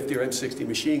M50 or M60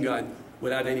 machine gun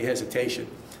without any hesitation.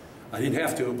 I didn't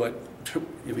have to, but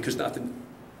because nothing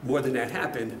more than that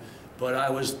happened. But I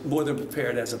was more than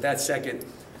prepared as of that second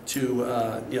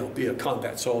to you know, be a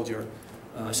combat soldier,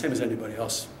 same as anybody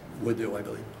else would do, I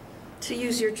believe. To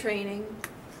use your training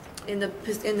in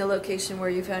the location where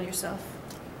you found yourself?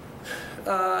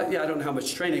 Yeah, I don't know how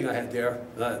much training I had there.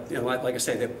 You know, like I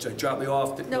say, they dropped me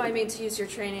off. No, I mean to use your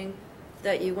training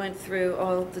that you went through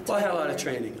all the time. Well, I had a lot of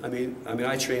training. I mean,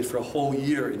 I trained for a whole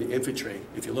year in the infantry,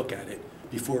 if you look at it,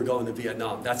 before going to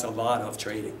Vietnam. That's a lot of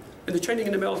training. And the training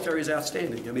in the military is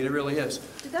outstanding. I mean, it really is.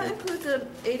 Did that include the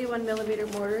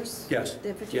 81mm mortars? Yes. The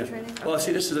infantry training? Well,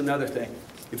 see, this is another thing.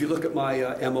 If you look at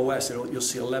my MOS, you'll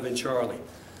see 11 Charlie.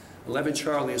 11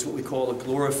 Charlie is what we call a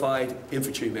glorified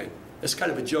infantryman. It's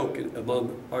kind of a joke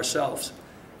among ourselves.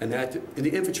 And that in the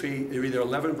infantry, they're either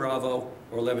 11 Bravo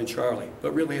or 11 Charlie.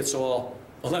 But really, it's all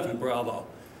 11 Bravo.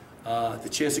 The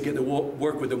chance of getting to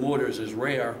work with the mortars is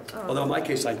rare. Although in my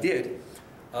case, I did.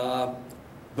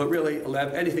 But really,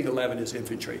 anything 11 is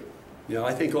infantry. You know,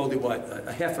 I think only, what,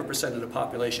 0.5% of the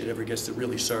population ever gets to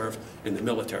really serve in the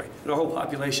military. And our whole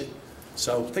population.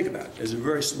 So think about it. There's a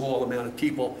very small amount of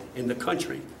people in the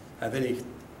country have any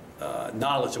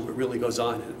knowledge of what really goes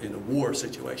on in a war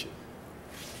situation.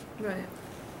 Right.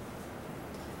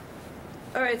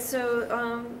 All right,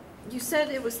 so you said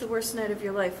it was the worst night of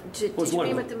your life. Did you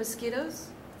dream with the mosquitoes?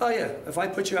 Oh yeah, if I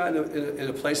put you out in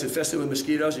a place infested with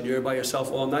mosquitoes and you're by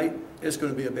yourself all night, it's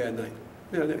going to be a bad night.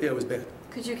 Yeah, it was bad.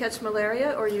 Could you catch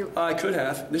malaria, or you? I could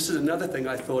have. This is another thing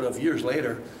I thought of years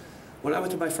later. When I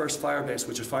went to my first fire base,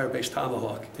 which was Fire Base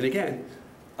Tomahawk, and again,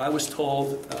 I was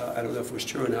told, I don't know if it was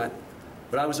true or not,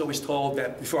 but I was always told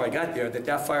that before I got there,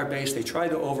 that fire base, they tried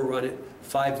to overrun it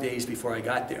 5 days before I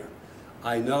got there.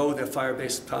 I know that Fire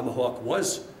Base Tomahawk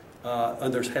was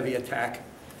under heavy attack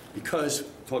because,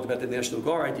 talked about the National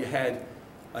Guard, you had,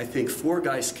 I think, 4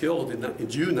 guys killed in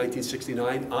June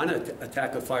 1969 on an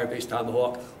attack of Fire Base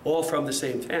Tomahawk, all from the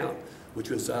same town, which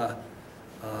was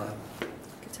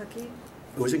Kentucky?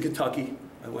 It was in Kentucky.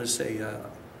 I want to say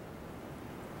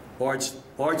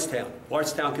Bardstown,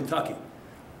 Kentucky.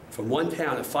 From one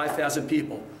town of 5,000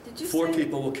 people, 4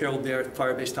 people were killed there at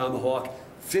Fire Base Tomahawk.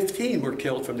 15 were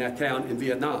killed from that town in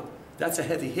Vietnam. That's a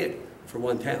heavy hit for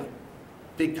one town.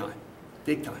 Big time,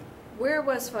 big time. Where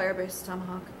was Fire Base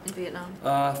Tomahawk in Vietnam?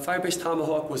 Fire Base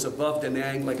Tomahawk was above Da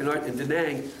Nang. Like in Da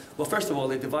Nang, well, first of all,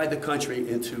 they divide the country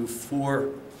into 4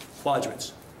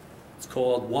 quadrants. It's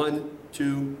called 1,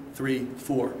 2, 3,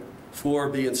 4. 4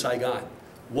 being Saigon.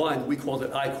 1, we called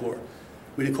it I Corps.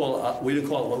 We didn't call it 1,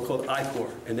 we called it I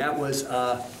Corps. And that was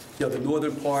the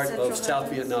northern part of South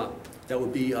Vietnam. That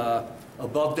would be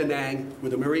above Da Nang,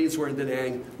 where the Marines were in Da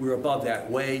Nang. We were above that.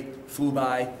 Hue, Phu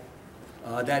Bai.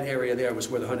 That area there was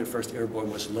where the 101st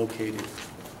Airborne was located.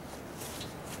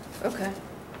 Okay.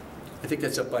 I think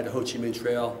that's up by the Ho Chi Minh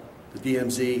Trail, the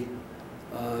DMZ.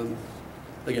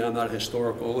 Again, I'm not a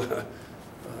historical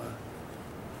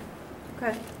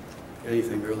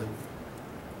anything really.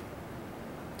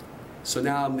 So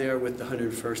now I'm there with the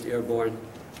 101st Airborne.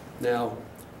 Now,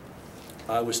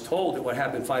 I was told that what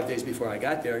happened 5 days before I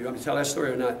got there. You want me to tell that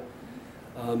story or not?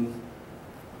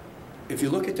 If you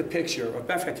look at the picture, or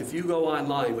matter of fact, if you go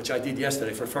online, which I did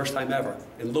yesterday for the first time ever,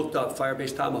 and looked up Fire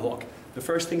Base Tomahawk, the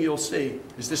first thing you'll see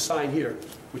is this sign here,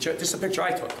 which this is a picture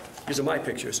I took. These are my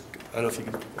pictures. I don't know if you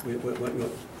can.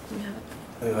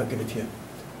 I'll give it to you.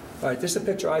 All right, this is a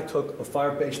picture I took of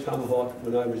Fire Base Tomahawk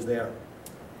when I was there.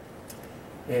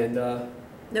 And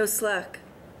no slack.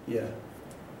 Yeah.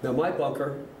 Now my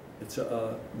bunker, it's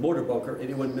a mortar bunker,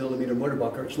 81 millimeter mortar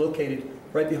bunker. It's located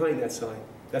right behind that sign.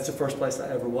 That's the first place I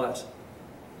ever was.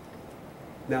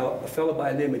 Now, a fellow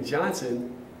by the name of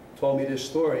Johnson told me this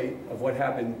story of what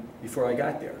happened before I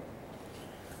got there.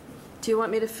 Do you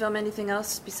want me to film anything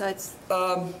else besides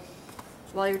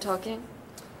while you're talking?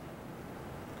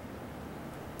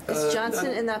 Is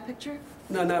Johnson in that picture?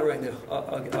 No, not right now.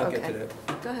 I'll get to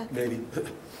that. Go ahead. Maybe.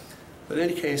 But in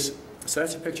any case, so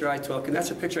that's a picture I took, and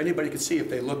that's a picture anybody could see. If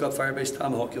they look up Fire Base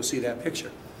Tomahawk, you'll see that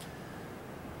picture.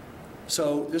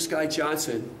 So this guy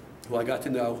Johnson, who I got to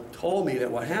know, told me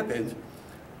that what happened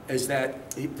is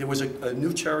that there was a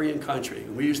new cherry in country.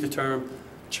 We use the term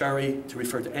cherry to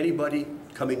refer to anybody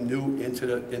coming new into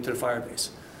the fire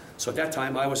base. So at that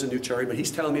time, I was a new cherry, but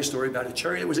he's telling me a story about a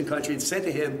cherry that was in country and said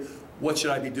to him, what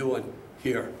should I be doing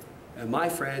here? And my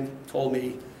friend told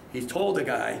me, he told the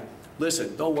guy,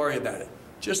 listen, don't worry about it.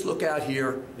 Just look out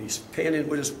here. And he's panning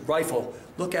with his rifle.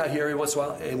 Look out here every once in a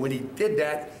while. And when he did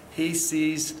that, he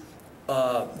sees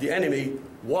the enemy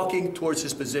walking towards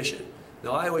his position.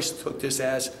 Now, I always took this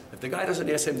as, if the guy doesn't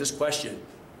ask him this question,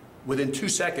 within 2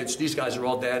 seconds, these guys are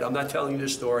all dead. I'm not telling you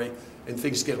this story, and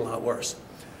things get a lot worse.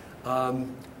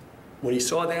 When he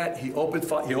saw that, he opened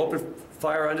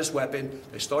fire on his weapon.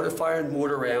 They started firing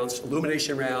mortar rounds,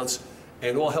 illumination rounds,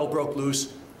 and all hell broke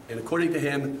loose. And according to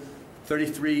him,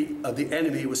 33 of the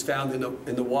enemy was found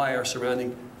in the wire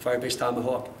surrounding Fire Base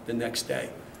Tomahawk the next day.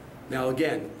 Now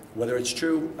again, whether it's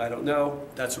true, I don't know.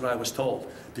 That's what I was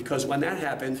told. Because when that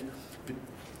happened,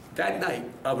 that night,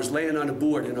 I was laying on a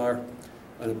board on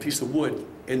a piece of wood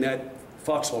in that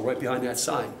foxhole right behind that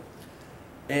sign.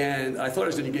 And I thought I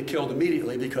was going to get killed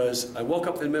immediately because I woke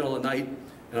up in the middle of the night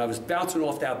and I was bouncing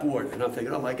off that board. And I'm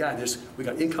thinking, oh my God, we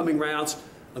got incoming rounds.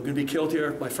 I'm going to be killed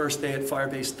here my first day at Fire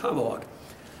Base Tomahawk.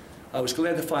 I was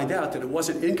glad to find out that it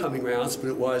wasn't incoming rounds,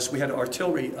 but we had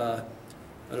artillery, I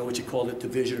don't know what you called it,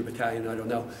 division or battalion, I don't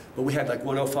know. But we had like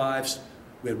 105s,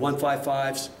 we had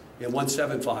 155s, and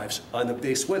 175s on the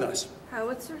base with us.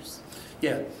 Howitzers?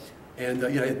 Yeah. And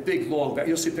big, long,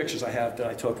 you'll see pictures I have that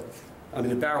I took. I mean,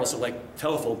 the barrels are like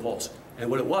telephone poles. And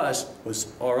what it was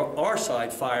our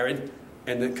side firing,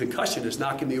 and the concussion is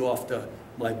knocking me off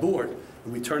my board.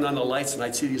 And we turned on the lights, and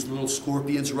I'd see these little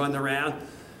scorpions running around.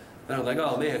 And I'm like,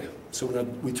 oh man. So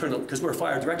when we turned, because we're a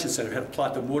fire direction center, we had to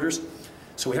plot the mortars,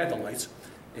 so we had the lights.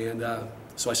 And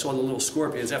so I saw the little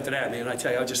scorpions. After that, man, I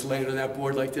tell you, I just laid on that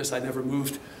board like this. I never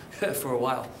moved for a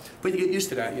while. But you get used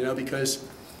to that, you know, because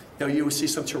you would see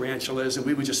some tarantulas, and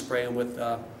we would just spray them with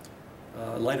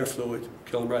lighter fluid,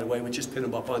 kill them right away. We'd just pin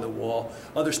them up on the wall.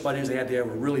 Other spiders they had there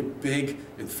were really big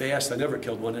and fast. I never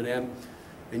killed one of them.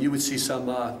 And you would see some,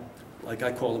 like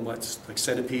I call them, like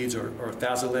centipedes or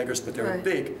 1,000-leggers, but they were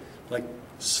big, like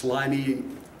slimy,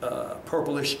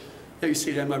 purplish. You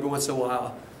see them every once in a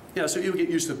while. So you would get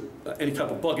used to any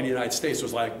type of bug in the United States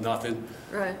was like nothing.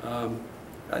 Right.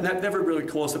 And that never really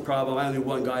caused a problem. I only knew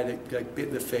one guy that got bit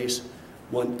in the face,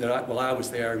 one that while I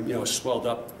was there, swelled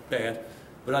up bad.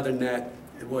 But other than that,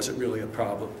 it wasn't really a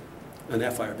problem on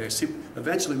that fire base. See,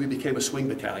 eventually we became a swing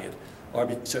battalion.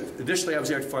 So initially I was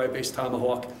there at Fire Base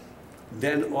Tomahawk.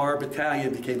 Then our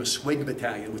battalion became a swing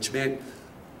battalion, which meant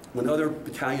when other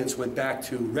battalions went back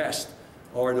to rest,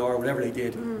 R&R, whatever they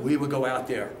did, we would go out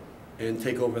there and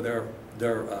take over their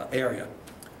area.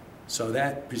 So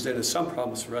that presented some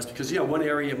problems for us because, one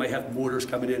area you might have mortars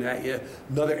coming in at you,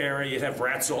 another area you'd have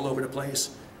rats all over the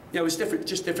place. It was different,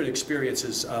 just different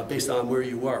experiences based on where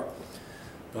you were.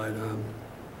 But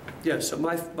so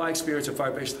my experience at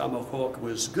Fire Base Tomahawk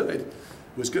was good.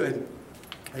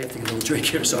 I have to get a little drink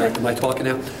here, sorry. Am I talking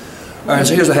now? All right,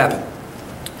 so here's what happened.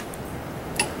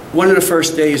 One of the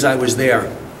first days I was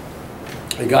there,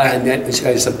 a guy I met, this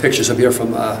guy has some pictures of here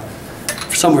from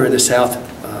somewhere in the South.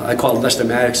 I call him Lester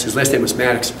Maddox. His last name was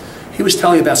Maddox. He was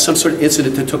telling about some sort of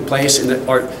incident that took place,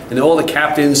 and all the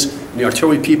captains and the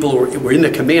artillery people were in the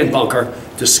command bunker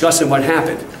discussing what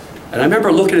happened. And I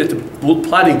remember looking at the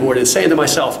plotting board and saying to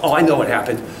myself, oh, I know what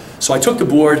happened. So I took the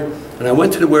board, and I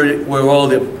went to where all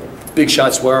the big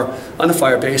shots were on the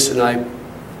fire base, and I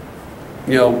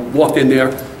walked in there,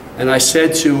 and I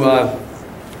said to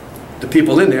the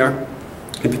people in there,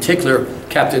 in particular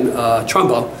Captain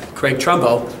Craig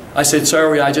Trumbo, I said,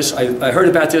 sorry, I heard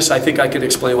about this. I think I can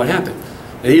explain what happened.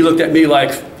 And he looked at me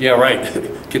like, yeah, right,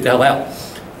 get the hell out.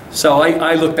 So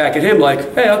I looked back at him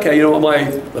like, hey, okay, you know what, my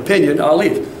opinion, I'll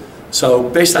leave. So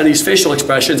based on these facial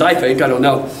expressions, I don't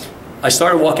know, I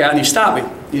started to walk out and he stopped me.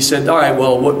 He said, all right,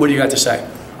 well, what do you got to say?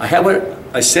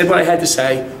 I said what I had to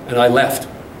say and I left.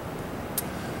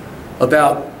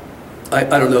 About, I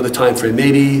don't know the time frame,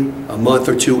 maybe a month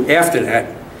or two after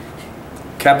that,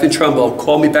 Captain Trumbo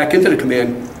called me back into the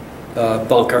command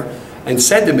bunker and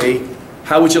said to me,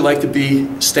 how would you like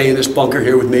to stay in this bunker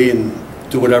here with me and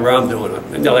do whatever I'm doing?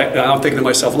 And I'm thinking to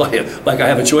myself, like I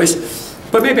have a choice.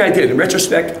 But maybe I did. In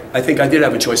retrospect, I think I did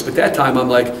have a choice. But that time, I'm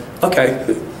like,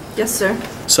 okay. Yes, sir.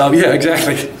 So, yeah,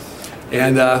 exactly.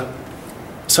 And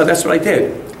so that's what I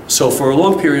did. So for a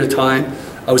long period of time,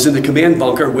 I was in the command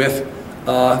bunker with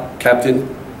Captain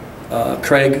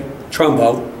Craig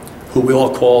Trumbo, who we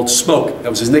all called Smoke. That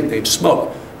was his nickname,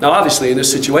 Smoke. Now, obviously, in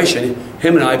this situation,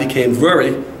 him and I became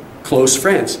very close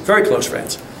friends, very close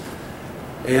friends.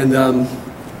 And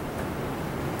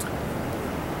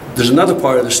there's another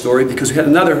part of the story because we had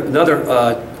another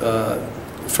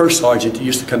first sergeant who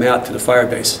used to come out to the fire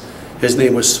base. His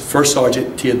name was First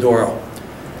Sergeant Teodoro.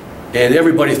 And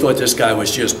everybody thought this guy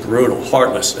was just brutal,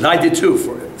 heartless. And I did too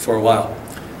for a while.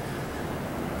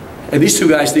 And these two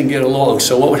guys didn't get along.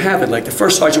 So what would happen, like the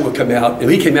first sergeant would come out, and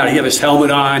he came out, he'd have his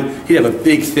helmet on, he'd have a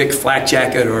big, thick flak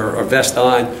jacket or vest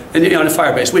on. And on the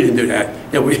fire base, we didn't do that.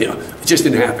 It just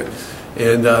didn't happen.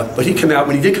 And, but he'd come out,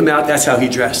 when he did come out, that's how he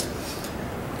dressed.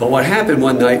 But what happened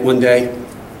one day,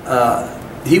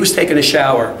 he was taking a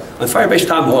shower. On Fire Base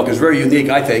Tomahawk, it was very unique,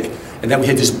 I think, and that we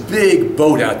had this big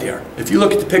boat out there. If you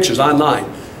look at the pictures online,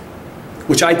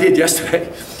 which I did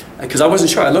yesterday, because I wasn't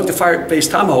sure. I looked at Fire Base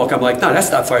Tomahawk. I'm like, no, that's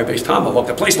not Fire Base Tomahawk.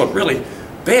 The place looked really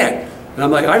bad. And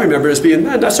I'm like, I remember it as being,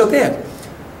 not so bad.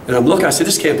 And I'm looking, I said,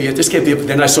 this can't be it, this can't be it. But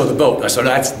then I saw the boat. I said,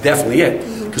 that's definitely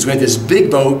it. Because we had this big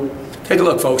boat. Take a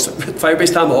look, folks. Fire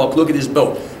Base Tomahawk, look at this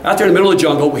boat. Out there in the middle of the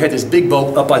jungle, we had this big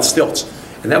boat up on stilts.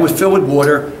 And that would fill with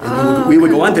water. And we would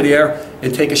go under there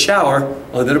and take a shower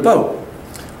under the boat.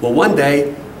 Well, one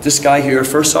day, this guy here,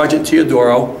 First Sergeant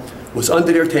Teodoro, was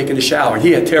under there taking a shower.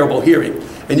 He had terrible hearing.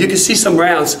 And you could see some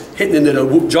rounds hitting into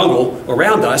the jungle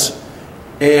around us.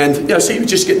 And, so you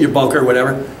just get in your bunker or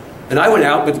whatever. And I went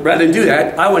out, but rather than do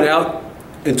that, I went out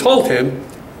and told him,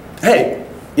 hey,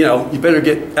 you better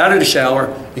get out of the shower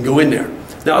and go in there.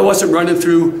 Now, I wasn't running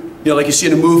through, like you see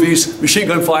in the movies, machine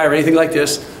gun fire or anything like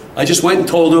this. I just went and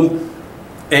told him.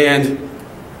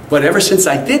 But ever since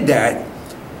I did that,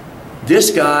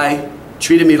 this guy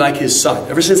treated me like his son.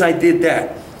 Ever since I did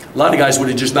that, a lot of guys would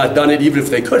have just not done it, even if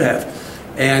they could have.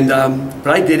 And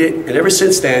but I did it, and ever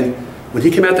since then, When he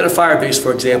came out to the fire base,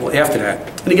 for example, after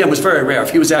that, and again, it was very rare.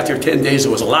 If he was out there 10 days, it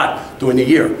was a lot during the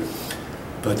year.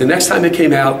 But the next time he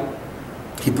came out,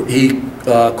 he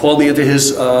called me into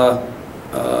his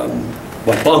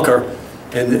bunker,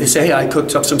 and he said, hey, I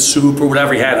cooked up some soup or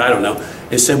whatever he had, I don't know.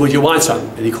 And said, would you want some?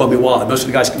 And he called me Wally. Most of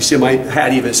the guys, you see my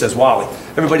hat even, it says Wally.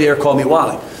 Everybody there called me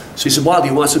Wally. So he said, Wally, do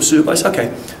you want some soup? I said,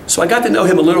 okay. So I got to know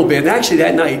him a little bit, and actually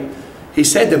that night, he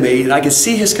said to me, and I could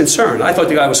see his concern. I thought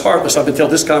the guy was heartless up until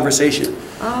this conversation.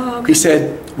 Oh, okay. He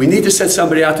said, we need to send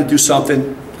somebody out to do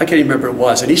something. I can't even remember what it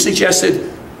was. And he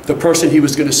suggested the person he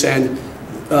was going to send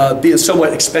being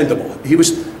somewhat expendable. He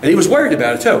was worried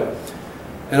about it too.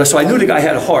 And so I knew the guy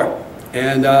had a heart.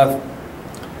 And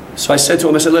so I said to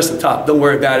him, I said, listen, Top, don't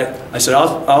worry about it. I said,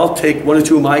 I'll take one or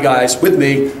two of my guys with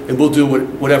me, and we'll do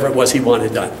whatever it was he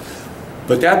wanted done.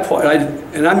 But that part,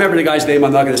 and I remember the guy's name,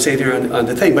 I'm not going to say it here on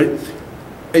the thing, but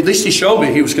at least he showed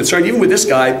me he was concerned, even with this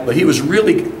guy, but he was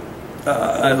really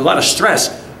a lot of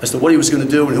stress as to what he was going to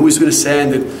do and who he was going to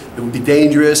send, and it would be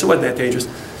dangerous. It wasn't that dangerous,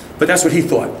 but that's what he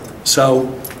thought.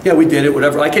 So, yeah, we did it,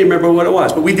 whatever. I can't remember what it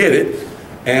was, but we did it.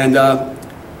 And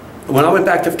when I went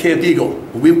back to Camp Eagle,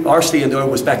 our stand-over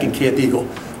was back in Camp Eagle.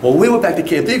 Well, when we went back to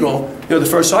Camp Eagle, you know, the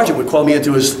first sergeant would call me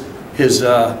into his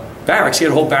barracks. He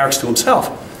had a whole barracks to himself.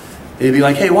 And he'd be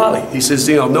like, hey, Wally. He says,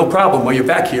 you know, no problem. While you're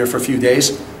back here for a few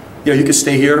days, you know, you can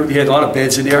stay here. He had a lot of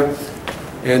beds in there.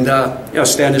 And, you know,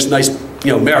 stay on this nice,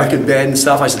 you know, American bed and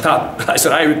stuff. I said, Top, I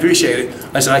said, I appreciate it.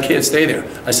 I said, I can't stay there.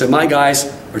 I said, my guys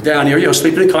are down here, you know,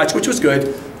 sleeping in cots, which was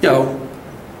good. You know,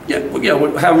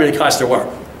 however many cots there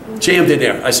were. Jammed in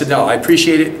there. I said, no, I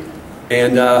appreciate it.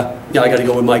 And, you know, I got to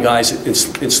go with my guys and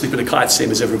sleep in the cots,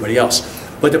 same as everybody else.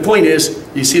 But the point is,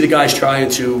 you see the guys trying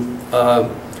to,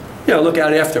 you know, look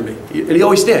out after me. And he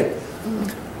always did.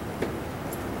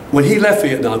 When he left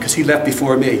Vietnam, because he left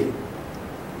before me,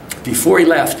 before he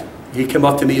left, he came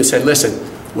up to me and said, listen,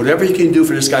 whatever you can do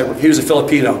for this guy, he was a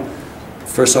Filipino.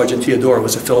 First Sergeant Teodoro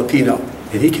was a Filipino.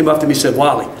 And he came up to me and said,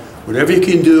 Wally, whatever you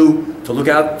can do to look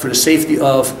out for the safety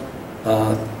of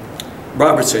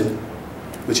Robertson,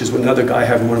 which is another guy I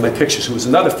have in one of my pictures, who was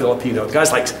another Filipino. The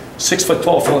guy's like 6 foot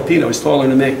tall Filipino. He's taller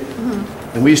than me.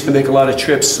 And we used to make a lot of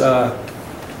trips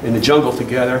in the jungle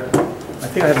together. I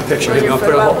think I have a picture here.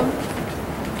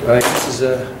 All right, this is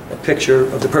a picture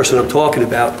of the person I'm talking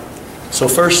about. So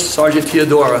first, Sergeant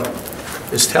Teodoro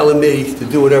is telling me to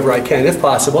do whatever I can, if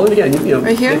possible. And again, you know,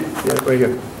 right here? Yeah, right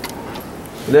here.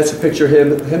 And that's a picture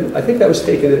of him. I think that was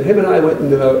taken. Him and I went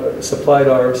and supplied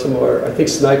some of our, I think,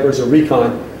 snipers or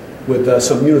recon with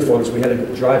some uniforms. We had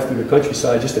to drive through the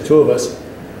countryside, just the two of us.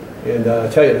 And I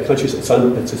tell you, the countryside,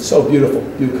 it's so beautiful.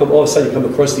 You come, all of a sudden, you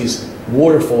come across these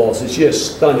waterfalls. It's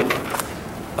just stunning.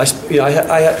 I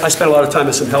spent a lot of time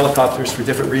in some helicopters for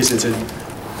different reasons, and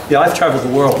you know, I've traveled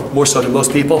the world more so than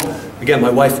most people. Again,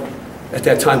 my wife at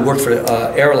that time worked for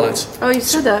airlines. Oh, you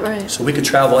said that, right. So we could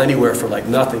travel anywhere for like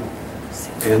nothing.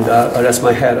 And oh, that's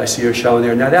my hat I see her showing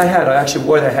there. Now that hat, I actually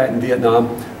wore that hat in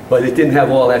Vietnam, but it didn't have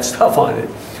all that stuff on it.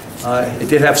 It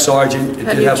did have Sergeant, it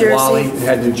did have Wally, it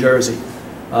had New Jersey.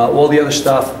 All the other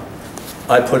stuff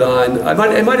I put on,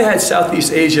 it might have had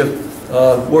Southeast Asia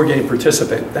War Game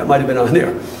Participant. That might have been on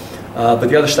there. But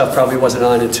the other stuff probably wasn't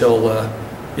on until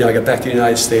you know, I got back to the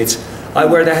United States. I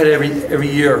wear that hat every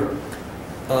year.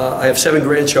 I have 7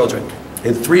 grandchildren,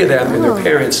 and 3 of them and their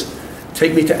parents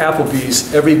take me to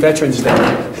Applebee's every Veterans Day.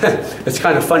 It's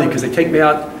kind of funny because they take me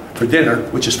out for dinner,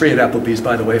 which is free at Applebee's,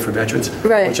 by the way, for veterans,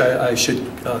 right. Which I should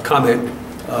comment.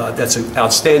 That's an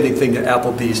outstanding thing that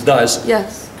Applebee's does.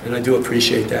 Yes. And I do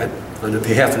appreciate that on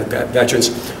behalf of the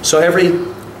veterans. So every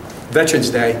Veterans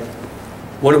Day,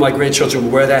 one of my grandchildren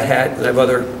will wear that hat, and I have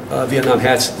other Vietnam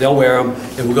hats. They'll wear them,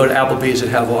 and we'll go to Applebee's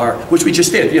and have our, which we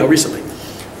just did, you know, recently.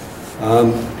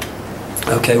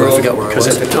 Okay, well, I forgot where I was. Because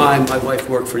at the time, my wife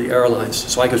worked for the airlines,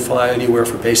 so I could fly anywhere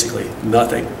for basically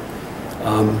nothing.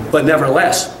 But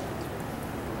nevertheless,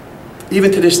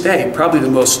 even to this day, probably the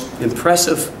most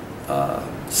impressive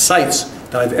sights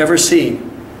that I've ever seen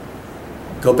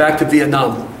go back to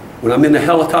Vietnam. When I'm in the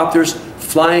helicopters,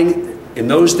 flying in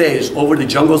those days over the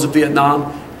jungles of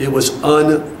Vietnam, it was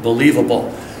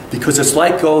unbelievable. Because it's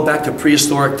like going back to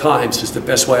prehistoric times is the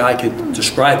best way I can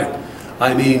describe it.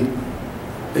 I mean,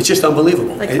 it's just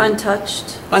unbelievable. Like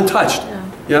untouched? Untouched. Yeah.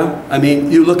 You know? I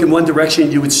mean, you look in one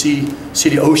direction, you would see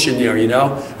the ocean there, you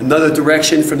know? Another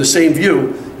direction, from the same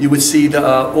view, you would see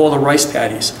all the rice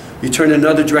paddies. You turn in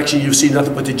another direction, you see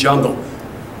nothing but the jungle.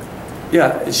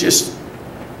 Yeah, it's just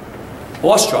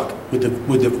awestruck with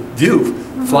the view,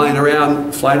 flying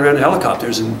around the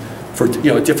helicopters, and for,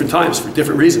 you know, at different times for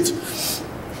different reasons.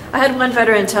 I had one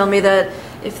veteran tell me that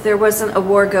if there wasn't a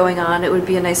war going on, it would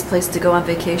be a nice place to go on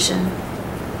vacation.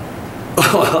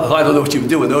 Well, I don't know what you would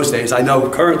do in those days. I know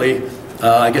currently,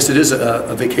 I guess it is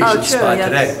a vacation spot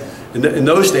today. In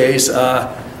those days,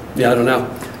 yeah, I don't know.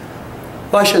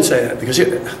 Well, I shouldn't say that because,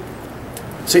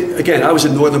 see, again, I was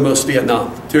in northernmost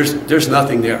Vietnam. There's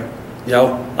nothing there. You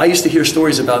know, I used to hear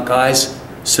stories about guys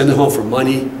sending home for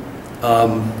money,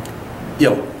 you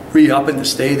know, re-upping to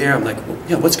stay there. I'm like, well,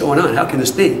 yeah, what's going on? How can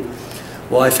this be?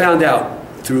 Well, I found out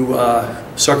through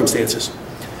circumstances.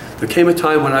 There came a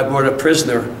time when I brought a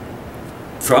prisoner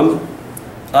from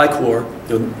I Corps,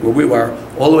 you know, where we were,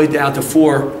 all the way down to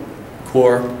 4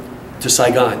 Corps to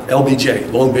Saigon,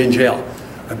 LBJ, Long Binh Jail.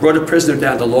 I brought a prisoner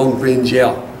down to Long Binh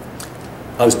Jail.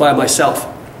 I was by myself.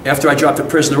 After I dropped the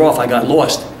prisoner off, I got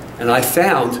lost, and I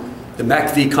found the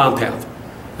MACV compound.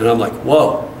 And I'm like,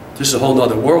 whoa, this is a whole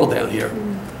nother world down here.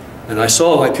 And I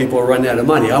saw why people were running out of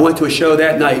money. I went to a show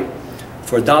that night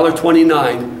for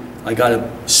 $1.29. I got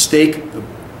a steak, a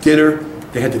dinner.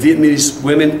 They had the Vietnamese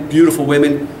women, beautiful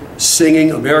women,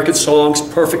 singing American songs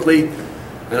perfectly.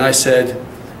 And I said,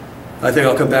 I think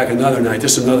I'll come back another night.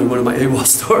 This is another one of my AWOL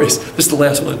stories. This is the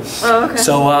last one. Oh, okay.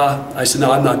 So I said,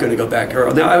 no, I'm not going to go back.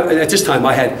 Now, at this time,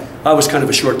 I was kind of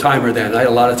a short timer then. I had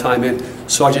a lot of time in.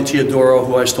 Sergeant Teodoro,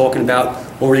 who I was talking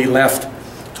about, already left,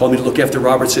 told me to look after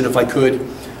Robertson if I could.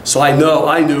 So I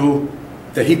knew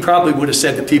that he probably would have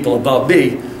said to people above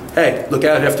me, hey, look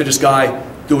out after this guy,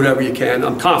 do whatever you can.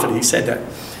 I'm confident he said that.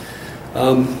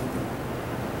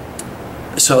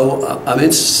 So I'm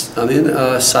in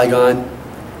Saigon,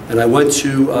 and I went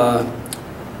to a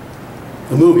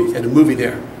movie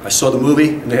there. I saw the movie,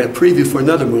 and they had a preview for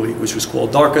another movie, which was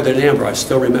called Darker Than Amber. I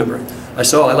still remember it. I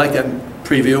saw, I like that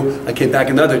preview. I came back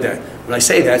another day. When I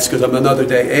say that, it's because I'm another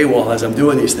day AWOL as I'm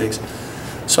doing these things.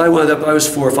 So I was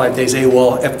 4 or 5 days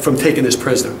AWOL from taking this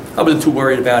prisoner. I wasn't too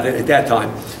worried about it at that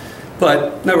time.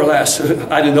 But nevertheless,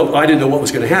 I didn't know what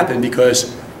was going to happen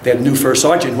because they had a new first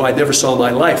sergeant who I never saw in my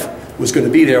life was going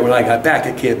to be there when I got back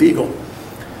at Camp Eagle.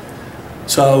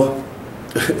 So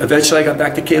eventually I got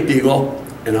back to Camp Eagle,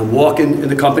 and I'm walking in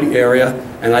the company area,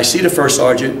 and I see the first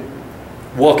sergeant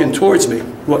walking towards me.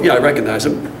 Well, yeah, I recognize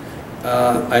him.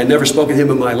 I had never spoken to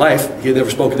him in my life. He had never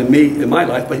spoken to me in my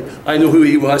life, but I knew who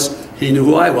he was. He knew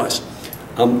who I was.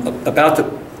 I'm about to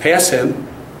pass him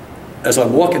as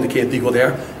I'm walking to Camp Eagle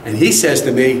there, and he says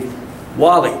to me,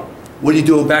 Wally, what are you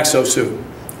doing back so soon?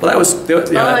 Well, that was...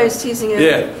 Yeah, I was teasing him.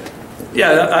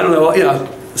 Yeah, I don't know, you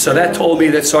know. So that told me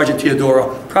that Sergeant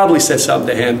Teodoro probably said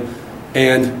something to him,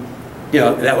 and, you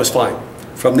know, that was fine.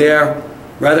 From there,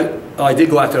 I did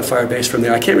go out to the fire base from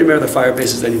there. I can't remember the fire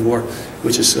bases anymore,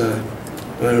 which is, I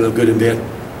don't know, good and bad.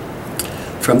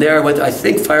 From there, I went to, I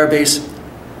think, fire base,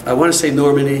 I want to say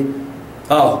Normandy.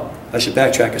 Oh, I should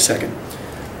backtrack a second.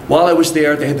 While I was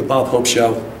there, they had the Bob Hope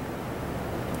show,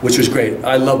 which was great.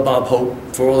 I love Bob Hope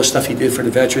for all the stuff he did for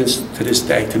the veterans to this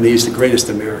day. To me, he's the greatest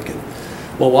American.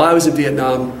 Well, while I was in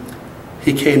Vietnam,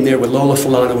 he came there with Lola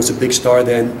Falana, was a big star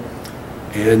then,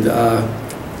 and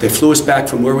they flew us back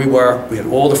from where we were. We had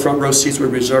all the front row seats were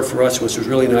reserved for us, which was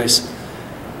really nice,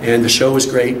 and the show was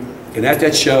great. And at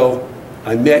that show,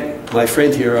 I met my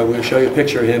friend here. I'm going to show you a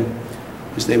picture of him.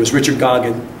 His name was Richard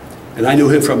Goggin, and I knew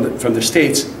him from the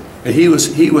States, and he was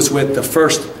with the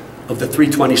 1st of the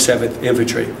 327th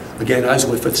Infantry. Again, I was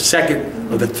with the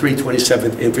 2nd of the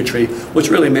 327th Infantry, which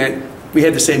really meant we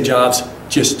had the same jobs,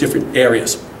 just different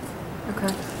areas.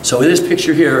 Okay. So in this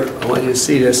picture here, I want you to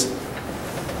see this.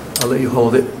 I'll let you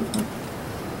hold it.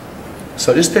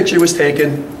 So this picture was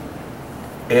taken,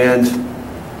 and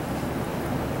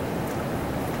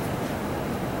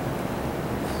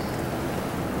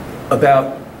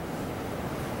about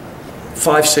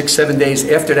 5, 6, 7 days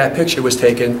after that picture was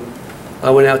taken, I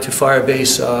went out to fire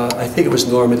base, I think it was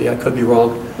Normandy, I could be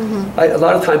wrong. A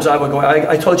lot of times I would go,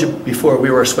 I told you before, we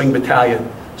were a swing battalion.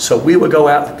 So we would go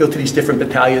out, go to these different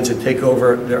battalions and take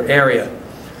over their area.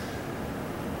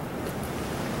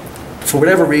 For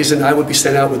whatever reason, I would be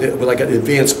sent out with like an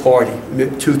advanced party,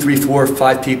 2, 3, 4,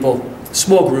 5 people,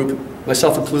 small group,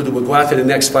 myself included, would go out to the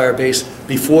next fire base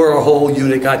before our whole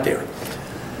unit got there.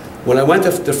 When I went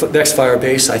to the next fire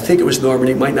base, I think it was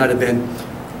Normandy, might not have been.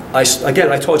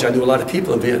 Again, I told you I knew a lot of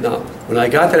people in Vietnam. When I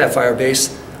got to that fire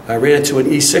base, I ran into an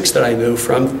E6 that I knew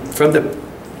from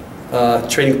the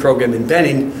training program in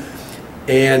Benning,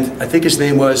 and I think his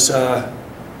name was, I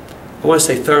want to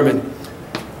say Thurman,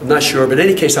 I'm not sure, but in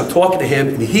any case, I'm talking to him,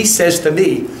 and he says to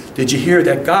me, did you hear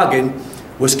that Goggin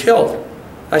was killed?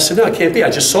 I said, no, it can't be,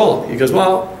 I just saw him. He goes,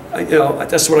 well, you know,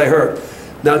 that's what I heard.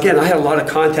 Now again, I had a lot of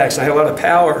contacts, I had a lot of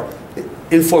power,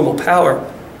 informal power,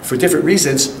 for different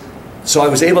reasons, so I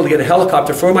was able to get a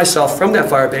helicopter for myself from that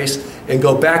fire base and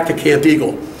go back to Camp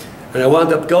Eagle. And I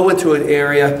wound up going to an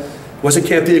area, wasn't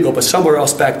Camp Eagle, but somewhere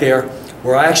else back there,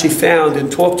 where I actually found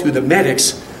and talked to the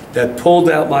medics that pulled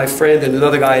out my friend and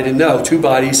another guy I didn't know, two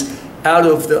bodies, out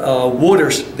of the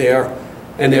waters there,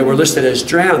 and they were listed as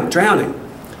drowning.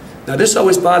 Now this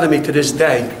always bothered me to this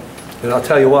day, and I'll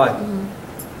tell you why.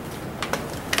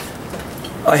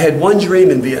 I had one dream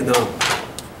in Vietnam.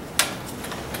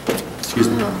 Excuse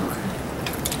me.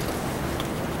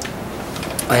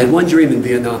 I had one dream in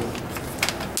Vietnam,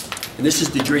 and this is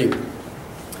the dream.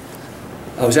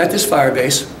 I was at this fire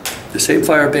base, the same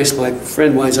fire base my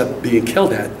friend winds up being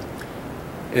killed at,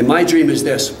 and my dream is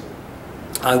this.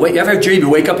 You ever have a dream, you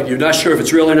wake up and you're not sure if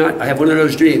it's real or not? I have one of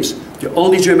those dreams. The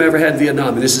only dream I ever had in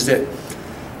Vietnam, and this is it.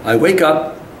 I wake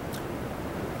up,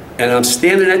 and I'm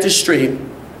standing at this stream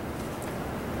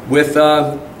with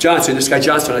Johnson, this guy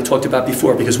Johnson I talked about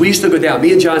before, because we used to go down,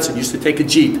 me and Johnson used to take a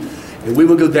Jeep, and we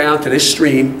would go down to this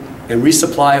stream and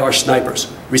resupply our snipers,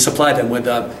 resupply them with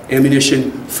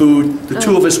ammunition, food. The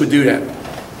two of us would do that.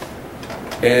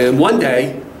 And one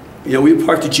day, we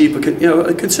parked the Jeep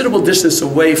a considerable distance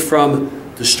away from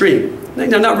the stream.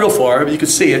 Not real far, you could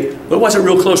see it, but it wasn't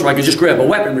real close where I could just grab a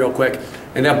weapon real quick.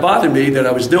 And that bothered me that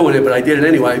I was doing it, but I did it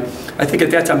anyway. I think at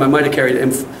that time I might have carried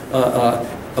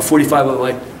a 45 on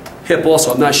my hip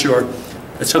also, I'm not sure.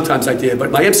 Sometimes I did, but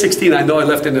my M16 I know I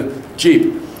left in the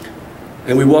Jeep.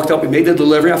 And we walked up, we made the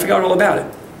delivery, I forgot all about it.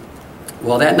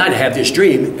 Well, that night I had this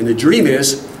dream, and the dream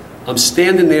is I'm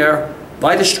standing there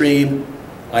by the stream,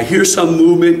 I hear some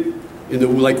movement in the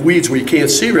weeds where you can't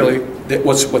see really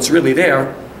what's really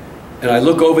there, and I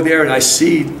look over there and I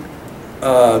see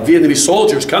Vietnamese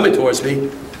soldiers coming towards me,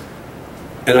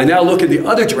 and I now look in the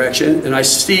other direction and I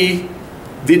see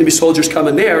Vietnamese soldiers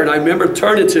coming there, and I remember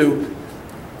turning to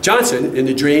Johnson in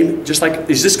the dream, just like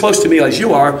he's this close to me as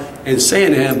you are, and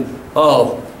saying to him,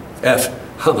 "Oh, F."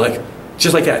 I'm like,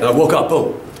 just like that, and I woke up,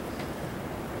 boom.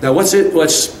 Now what's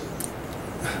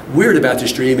weird about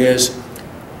this dream is,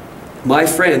 my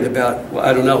friend, about,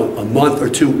 I don't know, a month or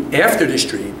two after this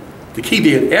dream, the key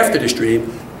being after this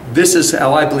dream, this is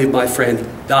how I believe my friend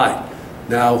died.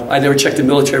 Now, I never checked the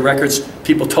military records.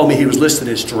 People told me he was listed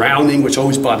as drowning, which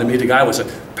always bothered me. The guy was a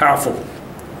powerful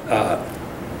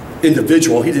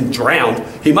individual. He didn't drown.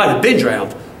 He might have been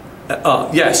drowned.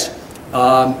 Yes.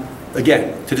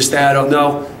 Again, to this day I don't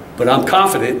know, but I'm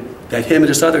confident that him and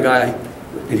this other guy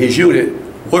in his unit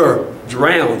were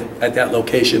drowned at that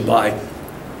location by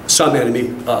some enemy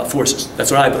forces.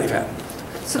 That's what I believe happened.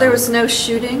 So there was no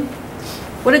shooting?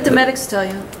 What did the medics tell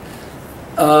you?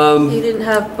 You didn't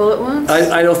have bullet wounds?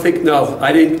 I don't think, no.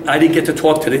 I didn't get to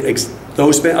talk to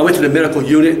those men. I went to the medical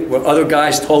unit where other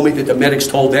guys told me that the medics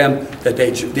told them that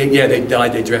they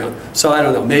died, they drowned. So I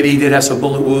don't know. Maybe he did have some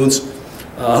bullet wounds.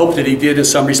 I hope that he did in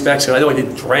some respects, and I know he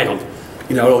didn't drown.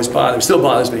 It always still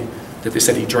bothers me that they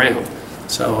said he drowned.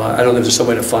 So I don't know if there's some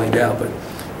way to find out, but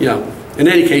in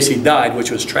any case, he died,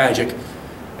 which was tragic.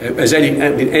 As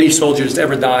any soldier that's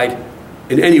ever died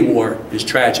in any war is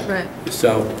tragic. Right.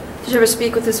 So. Did you ever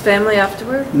speak with his family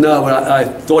afterward? No, but I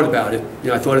thought about it.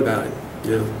 I thought about it.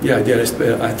 Yeah, I did.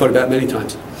 I thought about it many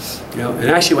times.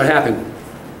 And actually, what happened?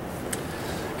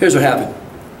 Here's what happened.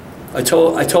 I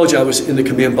told you I was in the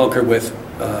command bunker with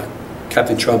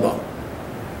Captain Trumbo.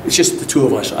 It's just the two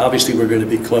of us. Obviously, we're going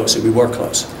to be close, and we were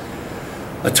close.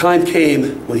 A time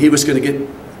came when he was going to get.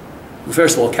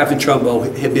 First of all, Captain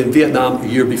Trumbo had been in Vietnam a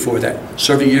year before that.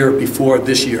 Served a year before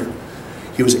this year.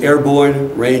 He was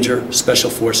Airborne Ranger Special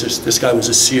Forces. This guy was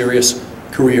a serious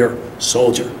career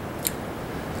soldier.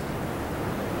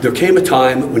 There came a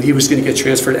time when he was going to get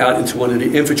transferred out into one of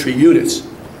the infantry units.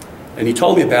 And he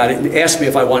told me about it and asked me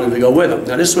if I wanted to go with him.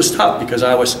 Now this was tough because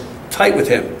I was tight with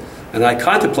him. And I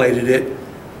contemplated it,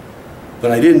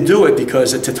 but I didn't do it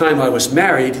because at the time I was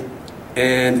married.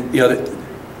 And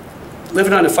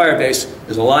living on a fire base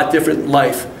is a lot different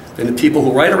life than the people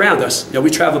who are right around us. We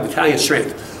travel battalion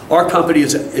strength. Our company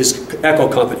is Echo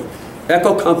Company.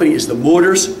 Echo Company is the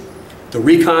mortars, the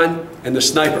recon, and the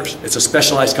snipers. It's a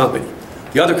specialized company.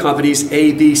 The other companies,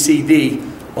 A, B, C, D,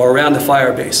 are around the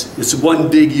fire base. It's one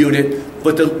big unit,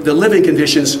 but the living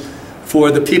conditions for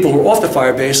the people who are off the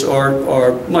fire base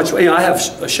are much, I have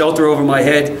a shelter over my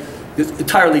head. It's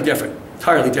entirely different,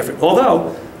 entirely different.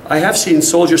 Although, I have seen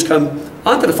soldiers come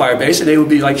onto the fire base and they would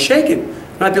be like shaking.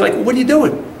 And I'd be like, what are you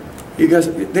doing?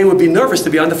 Because they would be nervous to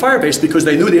be on the fire base because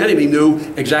they knew the enemy knew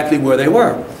exactly where they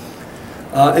were.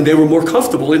 And they were more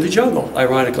comfortable in the jungle,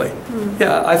 ironically.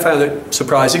 Yeah, I found it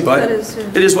surprising, but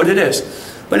it is what it is.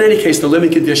 But in any case, the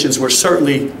living conditions were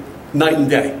certainly night and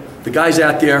day. The guys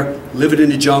out there living in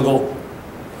the jungle.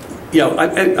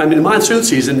 I mean, monsoon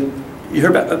season, you hear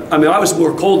about, I was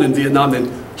more cold in Vietnam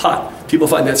than hot. People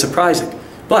find that surprising.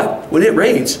 But when it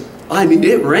rains,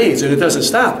 it rains and it doesn't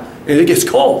stop. And it gets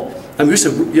cold. I mean, we used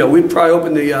to, you know, we'd probably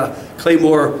open the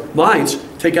Claymore mines,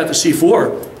 take out the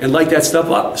C4, and light that stuff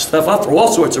up for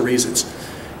all sorts of reasons.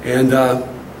 And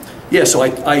yeah, so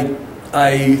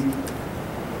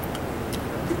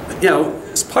you know,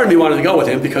 part of me wanted to go with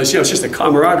him because, you know, it's just a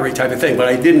camaraderie type of thing, but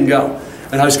I didn't go.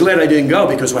 And I was glad I didn't go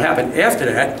because what happened after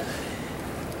that,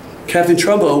 Captain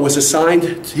Trumbo was assigned,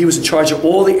 he was in charge of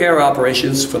all the air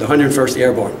operations for the 101st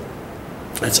Airborne.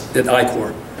 That's at I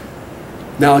Corps.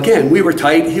 Now again, we were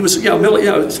tight. He was,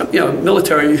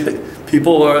 military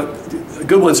people are,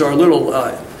 good ones are a little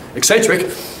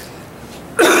eccentric.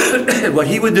 What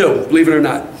he would do, believe it or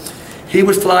not, he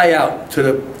would fly out to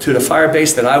the fire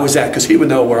base that I was at, because he would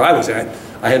know where I was at.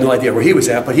 I had no idea where he was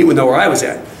at, but he would know where I was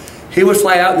at. He would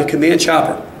fly out in the command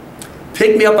chopper,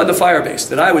 pick me up on the fire base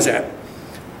that I was at,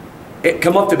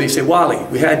 come up to me and say, Wally,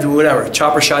 we had to do whatever,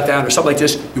 chopper shot down or something like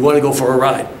this, you want to go for a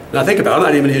ride? Now think about it, I'm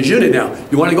not even in his unit now.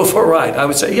 You want to go for a ride? I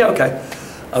would say, yeah, okay.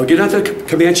 I would get onto the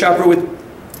command chopper with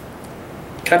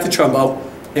Captain Trumbo,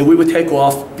 and we would take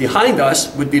off. Behind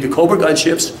us would be the Cobra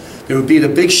gunships. There would be the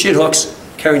big shit hooks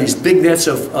carrying these big nets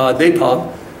of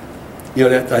napalm, you know,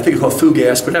 that I think it's called food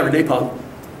gas, whatever, napalm.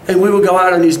 And we would go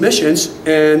out on these missions,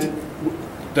 and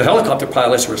the helicopter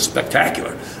pilots were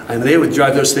spectacular. I mean, they would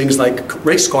drive those things like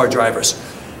race car drivers.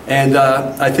 And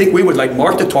I think we would like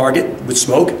mark the target with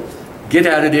smoke, get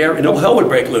out of there, and all hell would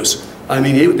break loose. I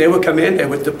mean, they would come in,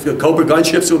 the Cobra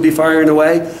gunships would be firing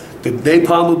away, the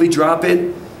napalm would be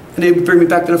dropping, and they would bring me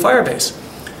back to the fire base.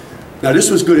 Now, this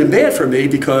was good and bad for me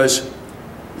because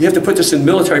you have to put this in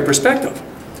military perspective.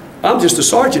 I'm just a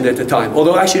sergeant at the time,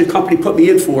 although actually the company put me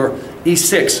in for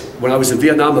E6 when I was in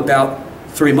Vietnam about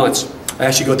 3 months. I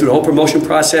actually go through the whole promotion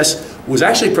process, was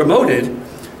actually promoted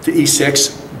to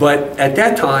E6, but at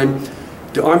that time,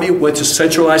 the Army went to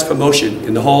centralized promotion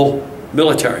in the whole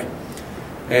military.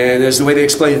 And as the way they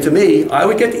explained it to me, I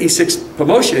would get the E6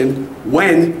 promotion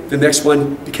when the next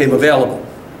one became available.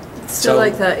 Still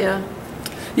like that, yeah.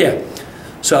 Yeah.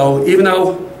 So even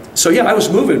though, so yeah, I was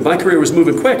moving. My career was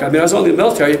moving quick. I mean, I was only in the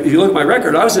military. If you look at my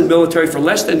record, I was in the military for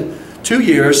less than 2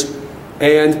 years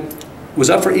and was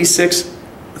up for E6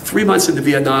 3 months into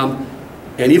Vietnam.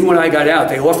 And even when I got out,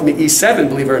 they offered me E7,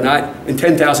 believe it or not, and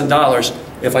 $10,000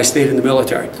 if I stayed in the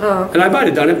military. Oh. And I might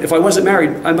have done it. If I wasn't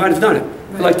married, I might have done it.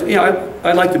 Right.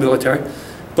 I liked the military.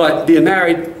 But being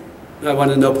married, I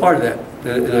wanted no part of that,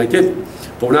 and I didn't.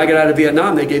 But when I got out of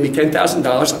Vietnam, they gave me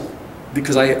 $10,000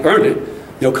 because I earned it.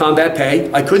 You know, combat pay.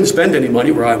 I couldn't spend any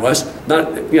money where I was.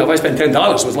 Not, you know, if I spent $10, it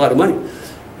was a lot of money.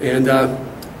 And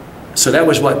so that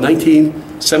was what,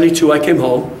 1972. I came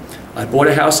home. I bought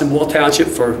a house in Wall Township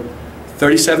for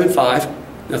 $37,500.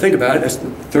 Now think about it. That's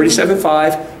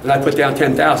 $37,500, and I put down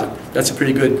 $10,000. That's a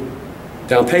pretty good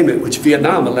down payment, which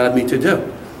Vietnam allowed me to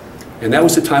do. And that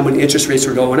was the time when interest rates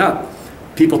were going up.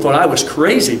 People thought I was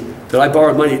crazy that I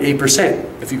borrowed money at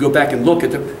 8%. If you go back and look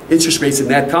at the interest rates in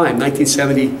that time,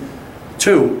 1972.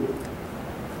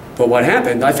 But what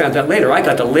happened, I found out later, I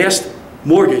got the last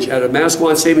mortgage out of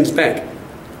Massachusetts Savings Bank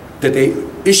that they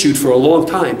issued for a long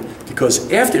time,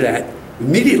 because after that,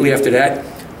 immediately after that,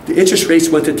 the interest rates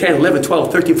went to 10, 11,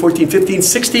 12, 13, 14, 15,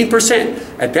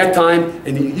 16% at that time,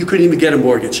 and you couldn't even get a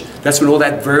mortgage. That's when all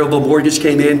that variable mortgage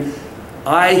came in.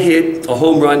 I hit a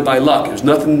home run by luck. There's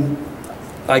nothing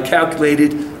I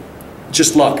calculated,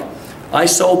 just luck. I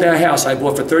sold that house I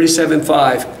bought for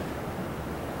 $37,500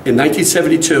 in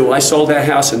 1972. I sold that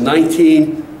house in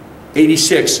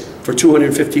 1986 for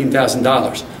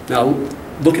 $215,000. Now,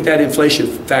 look at that inflation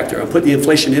factor. I'm putting the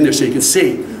inflation in there so you can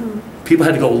see. People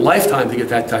had to go a lifetime to get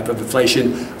that type of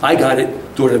inflation. I got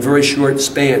it during a very short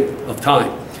span of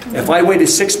time. If I waited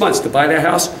 6 months to buy that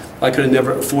house, I could have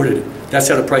never afforded it. That's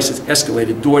how the prices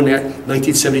escalated during that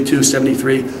 1972,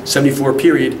 73, 74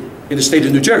 period in the state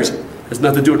of New Jersey. It has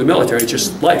nothing to do with the military, it's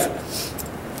just life.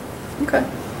 Okay.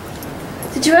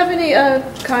 Did you have any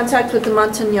contact with the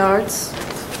Montagnards?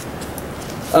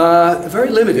 Very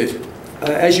limited.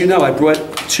 As you know, I brought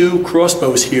 2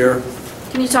 crossbows here.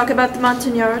 Can you talk about the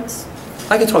Montagnards?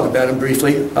 I can talk about them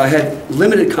briefly. I had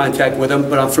limited contact with them,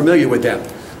 but I'm familiar with them.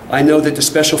 I know that the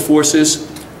Special Forces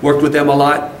worked with them a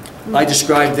lot. I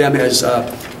described them as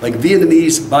like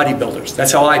Vietnamese bodybuilders.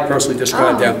 That's how I personally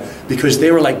described them, because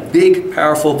they were like big,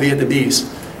 powerful Vietnamese.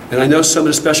 And I know some of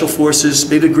the Special Forces,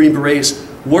 maybe the Green Berets,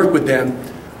 worked with them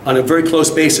on a very close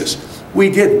basis. We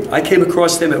didn't. I came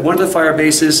across them at one of the fire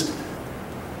bases,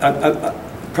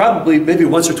 probably maybe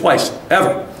once or twice,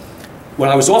 ever, when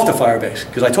I was off the fire base.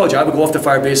 Because I told you, I would go off the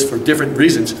fire base for different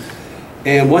reasons.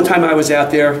 And one time I was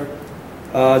out there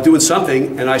doing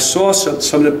something, and I saw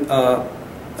some of the,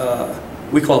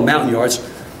 we call them mountain yards,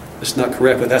 It's not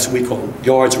correct, but that's what we call them,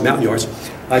 yards or mountain yards.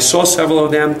 I saw several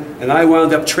of them, and I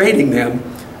wound up trading them,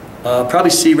 probably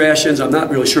C rations, I'm not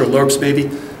really sure, LRPs maybe,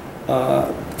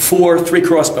 for 3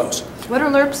 crossbows. What are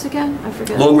LRPs again? I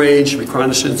forget. Long range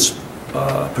reconnaissance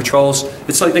patrols.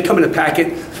 It's like they come in a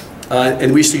packet,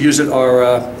 and we used to use it.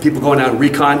 Our people going out on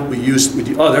recon,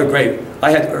 oh, they're great.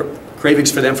 I had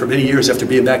cravings for them for many years after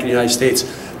being back in the United States,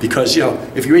 because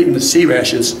if you're eating the C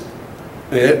rations,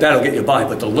 that'll get you by.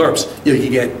 But the LRPs, you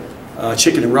can get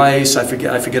chicken and rice. I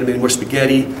forget them anymore.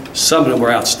 Spaghetti. Some of them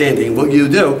were outstanding. What you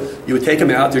do, you would take them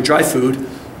out. They're dry food.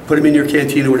 Put them in your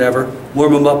canteen or whatever.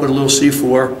 Warm them up with a little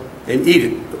C4 and eat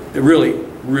it. They're really,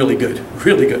 really good.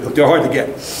 Really good. They're hard to get.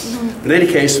 Mm-hmm. In any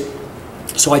case,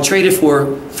 so I traded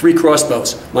for 3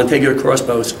 crossbows, Monteguer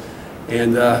crossbows,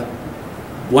 and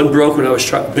one broke when I was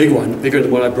big one, bigger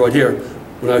than what I brought here,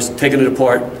 when I was taking it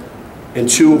apart, and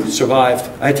 2 survived.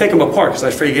 I had to take them apart because I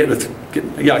was afraid of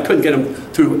I couldn't get them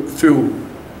through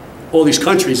all these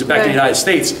countries back to the United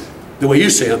States the way you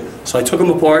see them. So I took them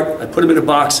apart, I put them in a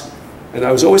box, and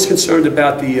I was always concerned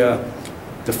about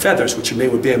the feathers, which are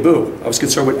made with bamboo. I was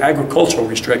concerned with agricultural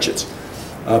restrictions,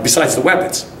 besides the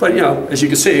weapons. But as you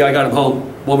can see, I got them home.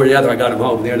 One way or the other, I got them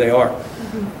home. And there they are.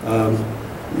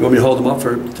 Mm-hmm. You want me to hold them up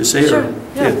to see? Sure. Or?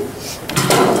 Yeah.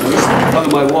 Hung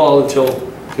on my wall until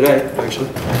today, actually.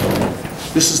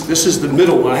 This is the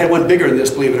middle one. I had one bigger than this,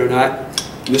 believe it or not.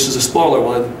 And this is a smaller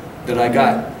one that I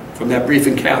got from that brief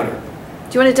encounter.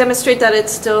 Do you want to demonstrate that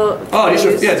it's still? Oh,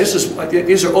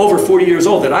 these are over 40 years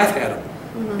old that I've had them,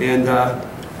 mm-hmm. And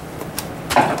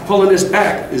pulling this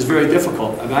back is very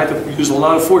difficult. I mean, I have to use a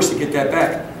lot of force to get that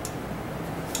back.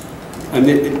 I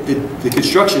mean, the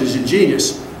construction is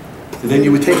ingenious. And then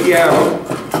you would take the arrow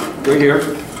right here.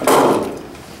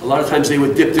 A lot of times they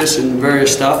would dip this in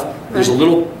various stuff. There's a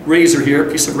little razor here,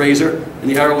 a piece of razor, and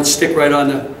the arrow would stick right on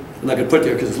the, I'm not going to put it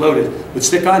there because it's loaded, would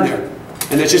stick on there.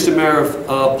 And it's just a matter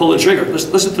of pulling the trigger.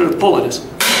 Listen to the pull of this.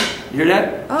 You hear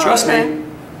that? Oh, Trust me.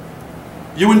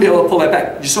 You wouldn't be able to pull that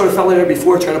back. You saw the fellow there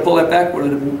before trying to pull that back, one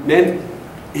of the men.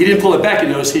 He didn't pull it back, you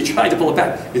notice. He tried to pull it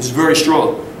back. It's very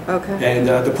strong. Okay. And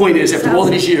the point is, after all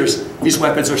of these years, these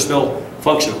weapons are still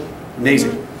functional.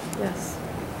 Amazing. Mm-hmm. Yes.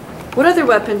 What other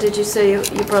weapon did you say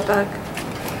you brought back?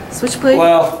 Switchblade?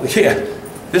 Well, yeah.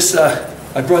 This,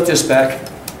 I brought this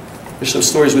back. There's some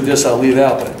stories with this I'll leave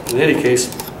out, but in any case,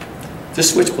 this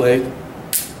switchblade,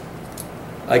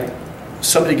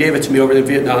 somebody gave it to me over in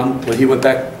Vietnam when he went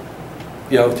back,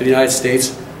 to the United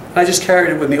States. I just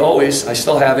carried it with me always. I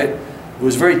still have it. It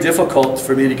was very difficult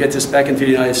for me to get this back into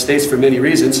the United States for many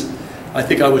reasons. I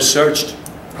think I was searched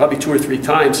probably 2 or 3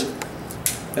 times.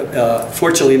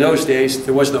 Fortunately, in those days,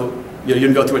 there was no, you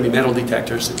didn't go through any metal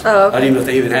detectors. Oh, okay. I didn't know if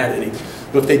they even had any.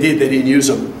 But if they did, they didn't use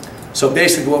them. So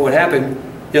basically what would happen,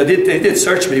 they did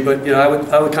search me, but I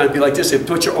would kind of be like this. They'd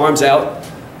put your arms out,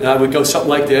 and I would go something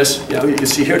like this. You can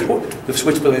see here the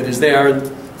switchblade is there,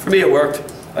 and for me it worked.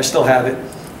 I still have it.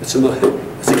 It's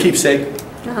a keepsake.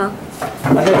 Uh-huh.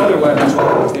 I had other weapons while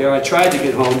I was there. I tried to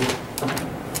get home.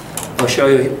 I'll show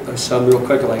you some real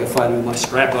quick if I can find them in my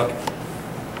scrapbook.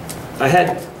 I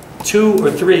had 2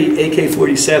 or 3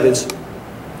 AK-47s.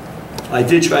 I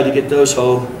did try to get those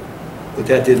home, but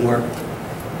that didn't work.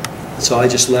 So I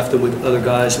just left them with other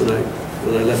guys when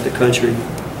I left the country.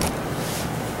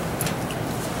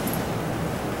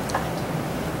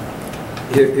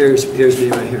 Here's me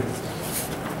right here.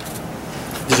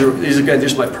 These are again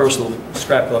just my personal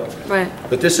scrapbook. Right.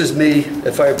 But this is me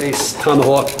at Firebase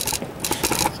Tomahawk.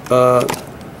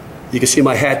 You can see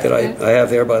my hat that I have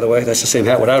there, by the way. That's the same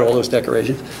hat without all those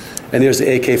decorations. And there's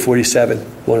the AK-47,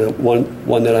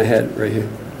 one that I had right here.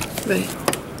 Right.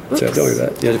 So don't worry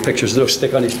about it. The pictures, no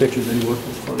stick on these pictures anymore.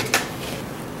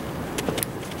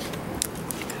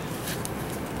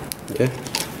 Okay.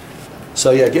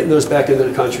 So yeah, getting those back into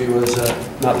the country was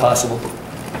not possible.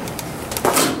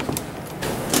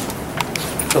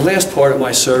 The last part of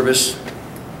my service,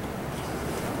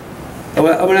 I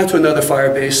went out to another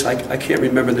fire base. I can't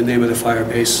remember the name of the fire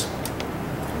base.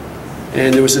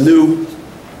 And there was a new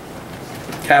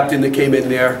captain that came in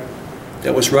there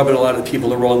that was rubbing a lot of people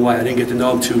the wrong way. I didn't get to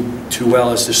know him too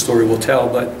well, as this story will tell,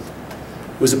 but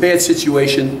it was a bad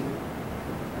situation.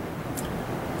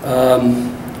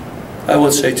 I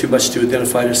won't say too much to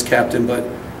identify this captain, but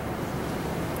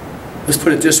let's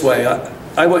put it this way.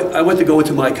 I went to go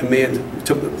into my command.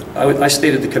 I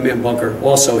stayed at the command bunker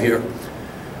also here.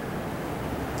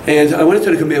 And I went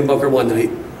into the command bunker one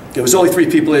night. There was only 3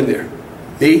 people in there.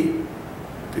 Me,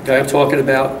 the guy I'm talking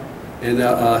about, and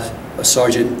a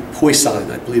Sergeant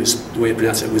Poisson, I believe is the way you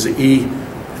pronounce it. It was an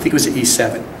I think it was an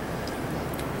E7.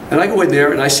 And I go in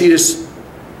there and I see this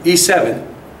E7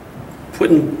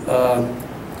 putting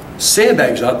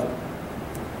sandbags up,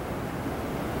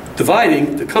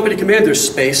 dividing the company commander's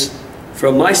space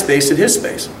from my space and his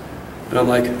space. And I'm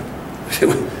like,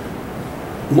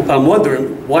 I'm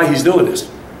wondering why he's doing this.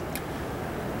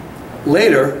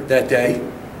 Later that day,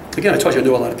 again, I told you I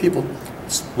knew a lot of people.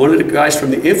 One of the guys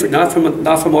from the infantry, not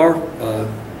from our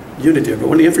unit there, but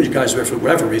one of the infantry guys there for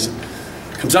whatever reason,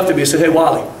 comes up to me and said, "Hey,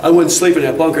 Wally, I wouldn't sleep in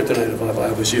that bunker tonight if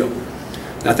I was you."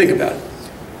 Now think about it.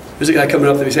 There's a guy coming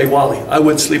up to me and saying, "Hey, Wally, I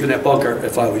wouldn't sleep in that bunker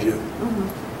if I was you." Mm-hmm.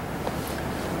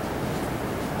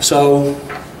 So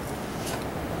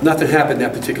nothing happened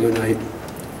that particular night.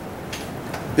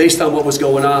 Based on what was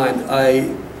going on,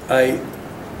 I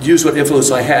used what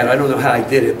influence I had. I don't know how I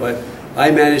did it, but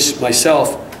I managed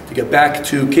myself to get back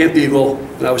to Camp Eagle,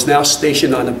 and I was now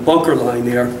stationed on the bunker line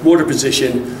there, mortar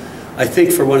position, I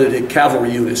think for one of the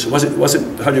cavalry units. It wasn't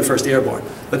the 101st Airborne,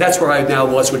 but that's where I now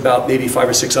was with about maybe 5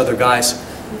 or 6 other guys.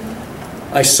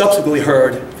 I subsequently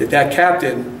heard that that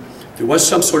captain, there was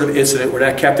some sort of incident where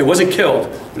that captain wasn't killed,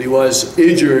 but he was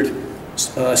injured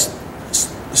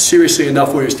seriously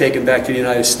enough where he was taken back to the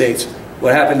United States.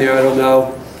 What happened there, I don't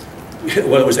know.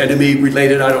 Whether it was enemy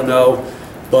related, I don't know.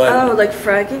 But oh, like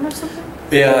fragging or something?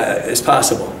 Yeah, it's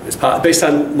possible. Based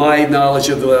on my knowledge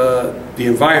of the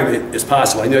environment, it's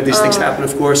possible. I know these things happen,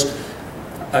 of course.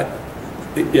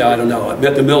 Yeah, I don't know. I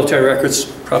met the military records,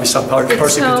 probably some person can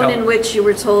tell. The tone in which you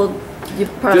were told you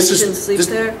probably shouldn't sleep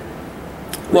there?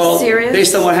 Well, serious?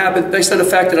 Based on what happened, based on the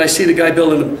fact that I see the guy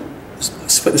building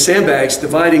the sandbags,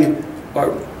 dividing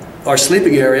our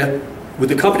sleeping area with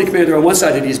the company commander on one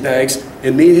side of these bags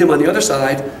and me and him on the other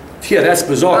side, yeah, that's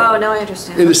bizarre. Oh, now I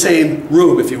understand. In the same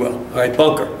room, if you will, all right,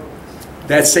 bunker.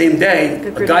 That same day,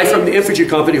 a guy from the infantry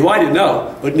company, who I didn't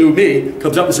know, but knew me,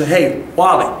 comes up and said, "Hey,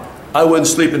 Wally, I wouldn't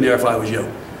sleep in there if I was you."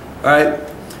 All right?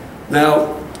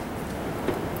 Now,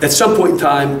 at some point in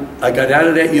time, I got out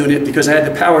of that unit because I had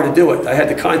the power to do it. I had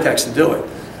the contacts to do it.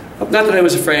 Not that I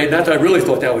was afraid, not that I really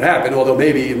thought that would happen, although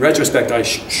maybe in retrospect I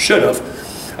should have.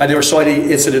 I never saw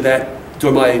any incident of that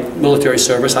during my military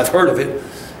service. I've heard of it,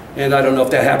 and I don't know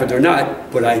if that happened or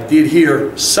not, but I did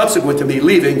hear, subsequent to me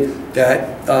leaving,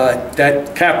 that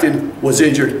that captain was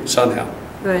injured somehow.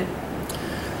 Right.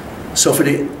 So for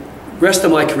the rest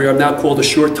of my career, I'm now called a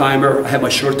short timer. I have my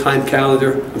short time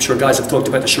calendar. I'm sure guys have talked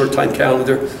about the short time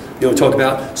calendar. You know, talk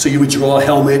about, so you would draw a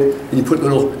helmet and you put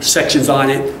little sections on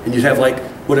it, and you'd have like,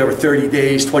 whatever, 30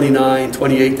 days, 29,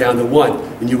 28 down to 1,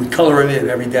 and you would color it in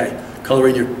every day, color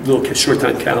in your little short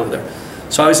time calendar.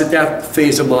 So I was at that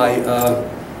phase of my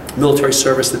military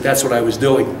service that's what I was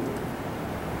doing.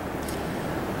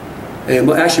 And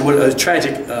actually, a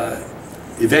tragic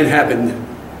event happened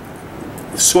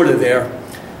sort of there.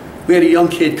 We had a young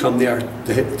kid come there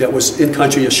that was in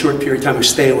country a short period of time, who was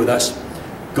staying with us,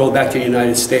 going back to the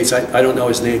United States. I don't know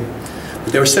his name.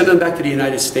 But they were sending him back to the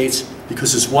United States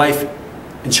because his wife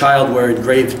and child were in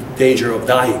grave danger of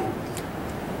dying.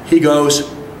 He goes,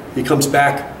 he comes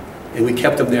back, and we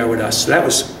kept him there with us. So that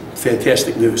was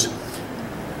fantastic news.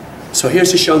 So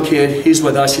here's this young kid, he's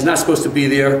with us, he's not supposed to be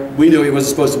there. We knew he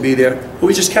wasn't supposed to be there, but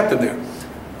we just kept him there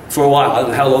for a while. I don't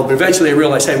know how long, but eventually they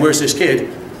realized, hey, where's this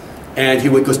kid? And he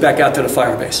goes back out to the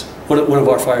fire base, one of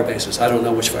our fire bases. I don't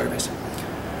know which fire base.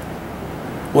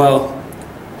 Well,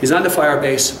 he's on the fire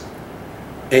base,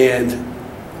 and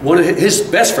one of his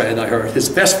best friend, I heard, his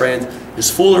best friend is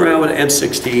fooling around with an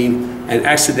M16 and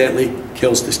accidentally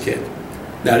kills this kid.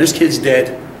 Now, this kid's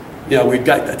dead. You know, we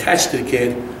got attached to the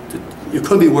kid. It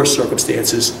could be worse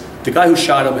circumstances. The guy who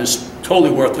shot him is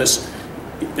totally worthless.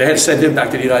 They had to send him back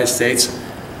to the United States.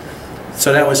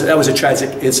 So that was a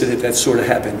tragic incident that sort of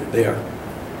happened there.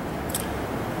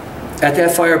 At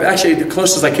that fire, actually the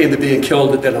closest I came to being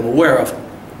killed that I'm aware of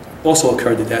also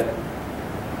occurred at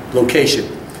that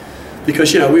location.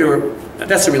 Because, you know,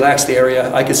 that's a relaxed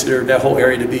area. I consider that whole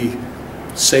area to be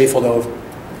safe, although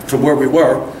from where we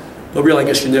were, but really I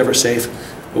guess you're never safe.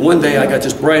 But one day I got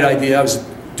this bright idea. I was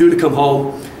due to come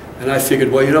home, and I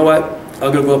figured, well, you know what?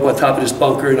 I'm going to go up on top of this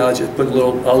bunker, and I'll just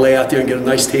I'll lay out there and get a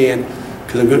nice tan,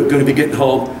 because I'm going to be getting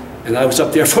home. And I was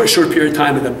up there for a short period of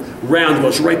time, and the round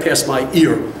goes right past my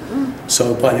ear.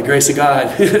 So by the grace of God,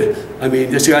 I mean,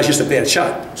 this guy's just a bad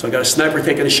shot. So I got a sniper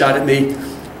taking a shot at me.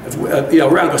 You know,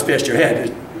 a round goes past your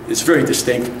head. It's very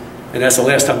distinct, and that's the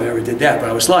last time I ever did that. But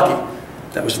I was lucky.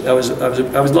 I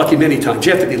was lucky many times.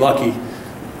 You have to be lucky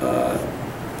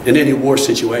in any war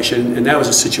situation, and that was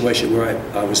a situation where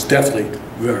I was definitely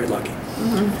very lucky.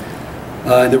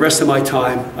 The rest of my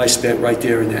time I spent right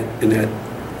there in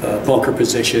that bunker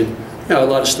position. You know, a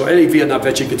lot of stories. Any Vietnam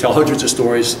veteran could tell hundreds of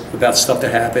stories about stuff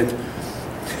that happened.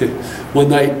 One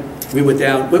night we went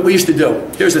down. What we used to do,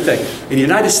 here's the thing. In the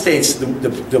United States,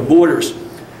 the borders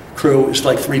crew is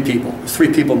like 3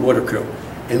 people mortar crew.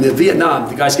 And in Vietnam,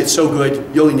 the guys get so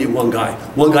good, you only need 1 guy.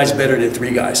 1 guy's better than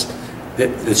 3 guys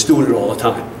that's doing it all the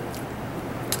time.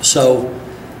 So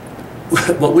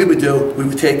what we would do, we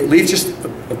would leave just a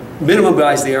minimum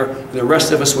guys there, and the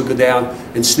rest of us would go down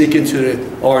and sneak into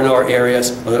the R&R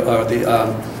areas, or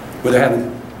where they're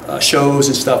having shows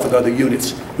and stuff with other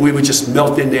units. We would just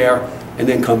melt in there and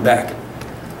then come back.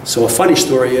 So a funny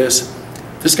story is,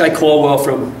 this guy Caldwell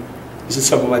he's in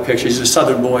some of my pictures, he's a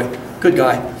Southern boy, good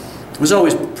guy. Was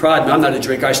always proud, I'm not a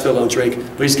drinker, I still don't drink,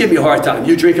 but he's giving me a hard time.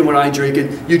 You drinking what I'm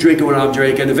drinking, you drinking what I'm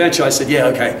drinking. Eventually I said, yeah,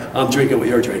 okay, I'm drinking what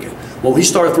you're drinking. Well, he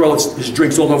started throwing his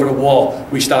drinks all over the wall,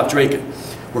 we stopped drinking.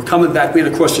 We're coming back, we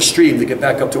had to cross the stream to get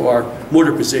back up to our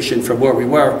mortar position from where we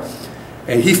were.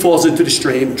 And he falls into the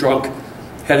stream, drunk,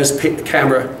 had his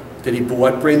camera that he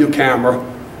bought, brand new camera,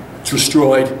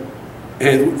 destroyed,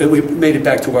 and we made it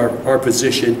back to our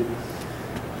position.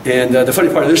 And the funny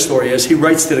part of this story is he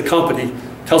writes to the company,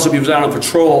 tells them he was out on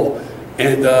patrol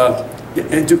and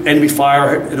do enemy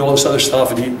fire and all this other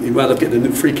stuff, and he wound up getting a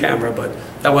new free camera, but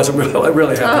that wasn't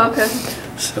really happened. Oh, okay.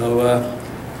 So,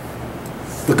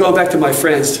 but going back to my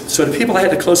friends, so the people I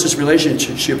had the closest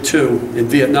relationship to in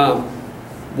Vietnam,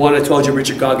 one I told you,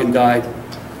 Richard Goggin, died.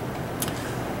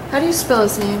 How do you spell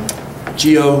his name?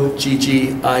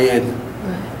 Goggin. Right.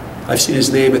 I've seen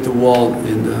his name at the wall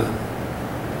in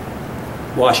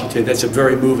Washington. That's a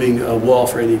very moving wall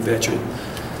for any veteran.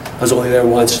 I was only there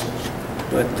once,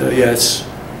 but yeah, it's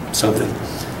something.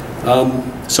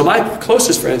 So my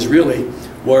closest friends really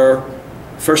were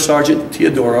First Sergeant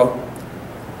Teodoro.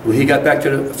 When he got back to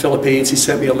the Philippines, he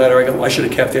sent me a letter. I should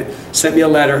have kept it. Sent me a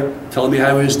letter telling me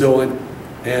how he was doing,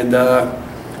 and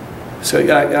so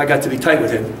I got to be tight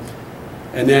with him.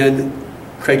 And then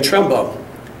Craig Trumbo.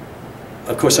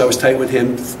 Of course, I was tight with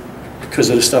him because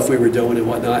of the stuff we were doing and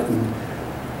whatnot. And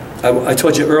I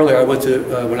told you earlier, I went to,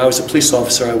 when I was a police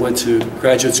officer, I went to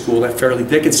graduate school at Fairleigh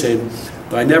Dickinson,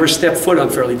 but I never stepped foot on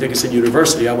Fairleigh Dickinson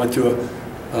University. I went to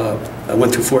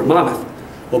Fort Monmouth.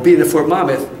 Well, being at Fort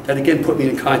Monmouth, that again put me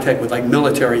in contact with like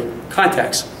military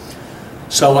contacts.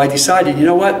 So I decided, you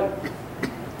know what?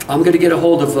 I'm going to get a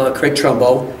hold of Craig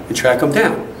Trumbo and track him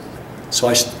down. So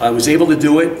I was able to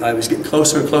do it. I was getting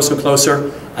closer and closer and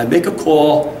closer. I make a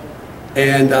call,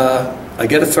 and I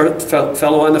get a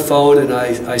fellow on the phone, and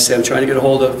I say, I'm trying to get a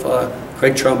hold of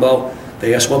Craig Trumbo.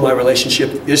 They ask what my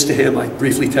relationship is to him. I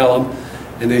briefly tell them,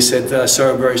 and they said,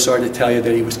 sir, I'm very sorry to tell you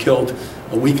that he was killed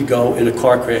a week ago in a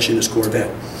car crash in his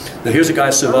Corvette. Now here's a guy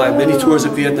who survived many tours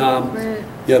of Vietnam, you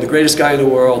know, the greatest guy in the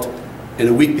world, and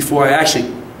a week before I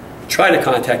actually tried to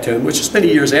contact him, which was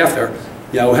many years after,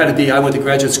 you know, it had to be, I went to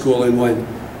graduate school in when,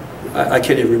 I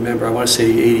can't even remember, I want to say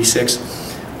 86.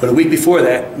 But a week before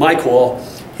that, my call,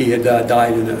 he had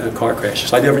died in a car crash.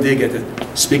 So I never did get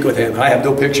to speak with him. I have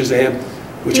no pictures of him,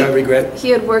 which I regret. He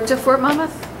had worked at Fort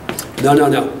Monmouth? No.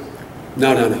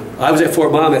 I was at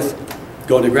Fort Monmouth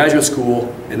going to graduate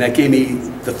school, and that gave me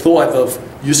the thought of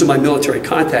using my military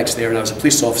contacts there, and I was a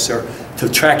police officer, to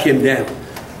track him down.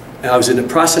 And I was in the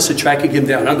process of tracking him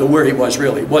down. I don't know where he was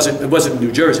really. It wasn't in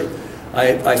New Jersey.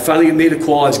 I finally made a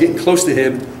call. I was getting close to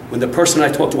him when the person I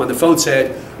talked to on the phone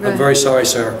said, I'm very sorry,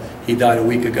 sir. He died a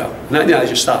week ago. And I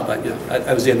just stopped.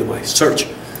 That was the end of my search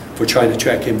for trying to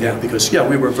track him down because, yeah,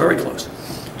 we were very close,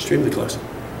 extremely close.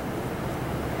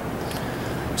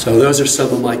 So those are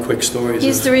some of my quick stories.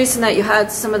 He's the reason that you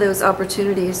had some of those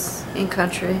opportunities in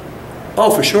country.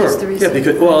 Oh, for sure. Yeah,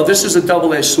 because, well, this is a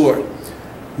double-edged sword.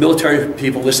 Military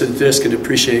people listen to this can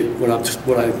appreciate what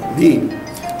I mean.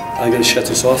 I'm going to shut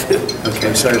this off.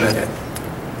 Okay, sorry about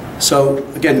that. So,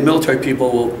 again, the military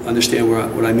people will understand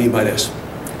what I mean by this.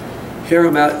 Here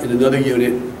I'm out in another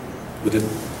unit with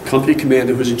a company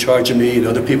commander who's in charge of me and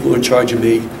other people who are in charge of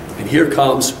me, and here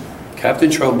comes Captain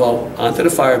Trumbo onto the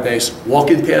fire base,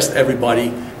 walking past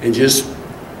everybody and just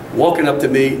walking up to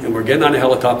me, and we're getting on a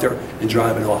helicopter and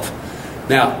driving off.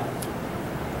 Now,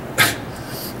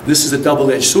 this is a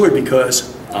double-edged sword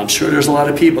because I'm sure there's a lot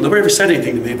of people, nobody ever said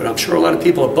anything to me, but I'm sure a lot of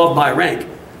people above my rank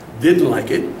didn't like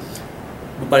it.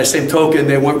 But by the same token,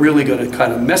 they weren't really going to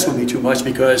kind of mess with me too much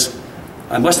because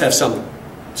I must have some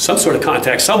sort of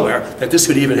contact somewhere that this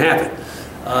could even happen.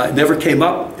 It never came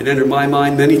up. It entered my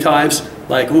mind many times,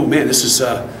 like, oh man, this is,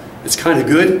 it's kind of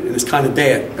good and it's kind of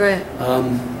bad. Right.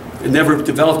 It never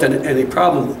developed any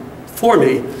problem for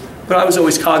me, but I was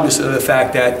always cognizant of the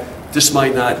fact that this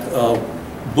might not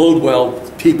bode well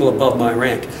people above my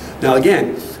rank. Now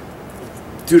again,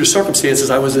 due to circumstances,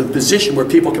 I was in a position where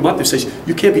people come up and say,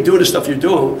 you can't be doing the stuff you're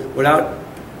doing without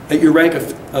at your rank of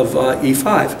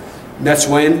E5. And that's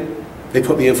when they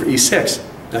put me in for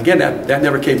E6. Now again, that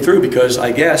never came through because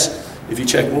I guess if you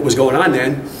check what was going on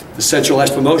then, the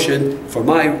centralized promotion for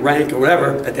my rank or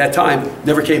whatever at that time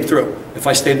never came through. If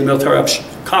I stayed in the military, I'm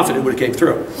confident it would have came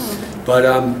through. But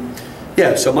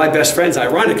yeah, so my best friends,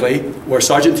 ironically, were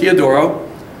Sergeant Teodoro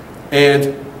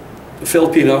and a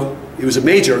Filipino. He was a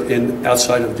major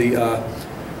outside of the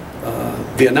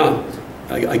Vietnam.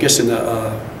 I guess in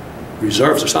the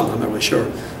reserves or something, I'm not really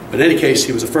sure. But in any case,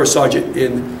 he was the first sergeant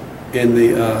in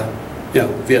the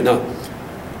Vietnam.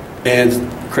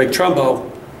 And Craig Trumbo,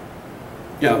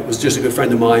 was just a good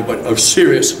friend of mine, but a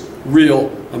serious,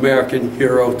 real American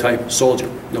hero type soldier,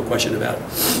 no question about it.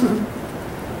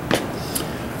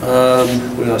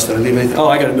 What else did I leave anything? Oh,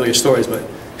 I got a million stories, but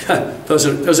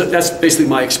that's basically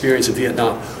my experience in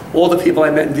Vietnam. All the people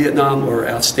I met in Vietnam were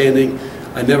outstanding.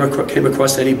 I never came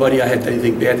across anybody I had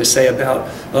anything bad to say about,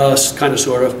 kind of,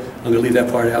 sort of. I'm going to leave that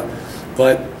part out.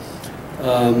 But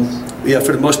yeah,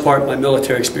 for the most part, my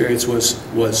military experience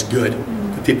was good.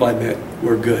 The people I met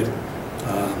were good.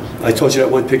 I told you that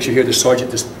one picture here, this fellow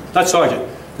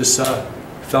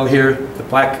here, the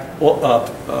black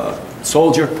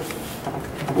soldier.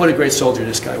 What a great soldier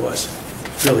this guy was.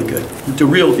 Really good. The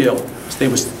real deal. His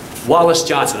name was Wallace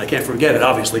Johnson. I can't forget it,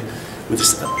 obviously. With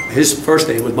his first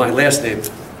name was my last name,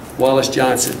 Wallace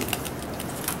Johnson.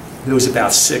 He was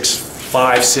about 6'5",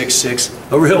 6'6",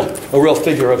 a real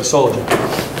figure of a soldier.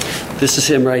 This is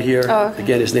him right here. Oh, okay.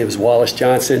 Again, his name is Wallace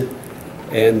Johnson,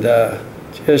 and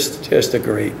just a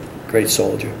great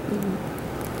soldier. Mm-hmm.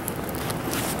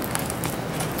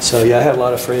 So yeah, I had a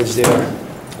lot of friends there.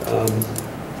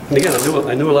 And again,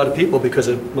 I knew a lot of people because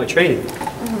of my training.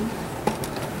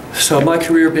 Mm-hmm. So my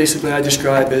career, basically, I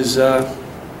describe as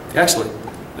excellent.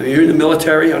 I mean, you're in the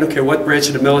military. I don't care what branch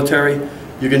of the military.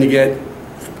 You're going to get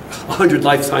 100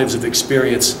 lifetimes of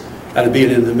experience out of being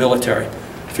in the military.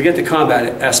 Forget the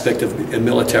combat aspect of the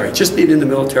military. Just being in the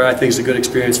military, I think, is a good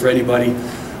experience for anybody.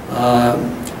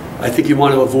 I think you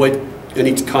want to avoid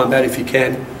any combat if you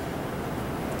can.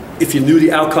 If you knew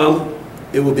the outcome,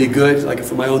 it would be good. Like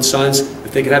for my own sons,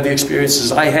 if they could have the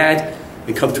experiences I had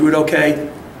and come through it okay,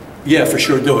 yeah, for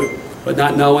sure do it. But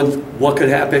not knowing what could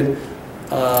happen,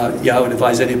 yeah, I would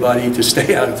advise anybody to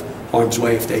stay out of harm's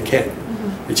way if they can.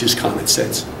 Mm-hmm. It's just common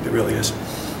sense. It really is.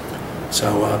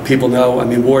 So people know, I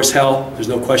mean, war is hell. There's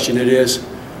no question it is.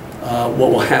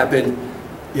 What will happen,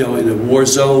 in a war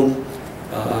zone,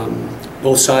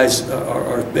 both sides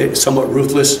are somewhat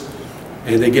ruthless,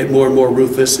 and they get more and more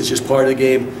ruthless. It's just part of the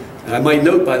game. And I might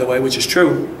note, by the way, which is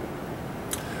true,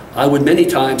 I would many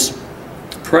times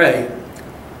pray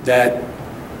that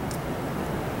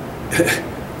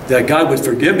that God would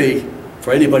forgive me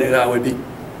for anybody that I would be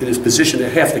in his position to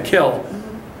have to kill.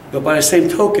 But by the same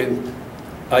token,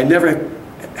 I never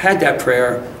had that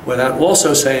prayer without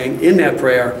also saying in that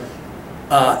prayer,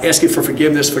 asking for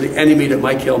forgiveness for the enemy that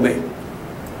might kill me.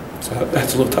 So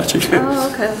that's a little touchy.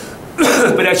 Oh, okay.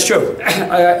 But that's true.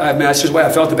 I mean, that's just the way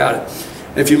I felt about it.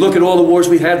 And if you look at all the wars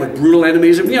we had with brutal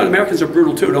enemies, the Americans are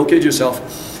brutal too, don't kid yourself.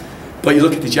 But you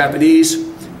look at the Japanese,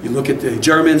 you look at the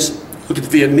Germans, look at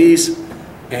the Vietnamese,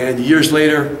 and years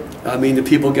later, I mean, the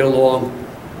people get along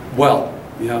well,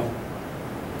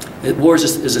 Wars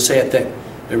is a sad thing.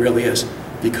 It really is.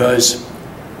 Because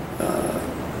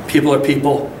people are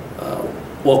people.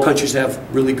 All countries have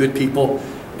really good people.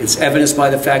 It's evidenced by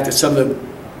the fact that some of the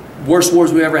worst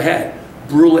wars we ever had,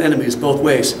 brutal enemies both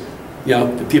ways.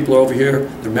 The people are over here,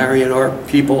 they're marrying our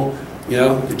people,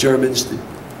 the Germans,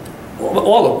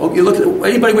 all of them. You look at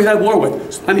anybody we had war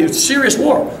with. I mean, it's serious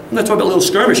war. I'm not talking about little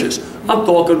skirmishes. I'm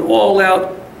talking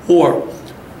all-out war.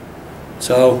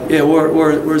 So, yeah,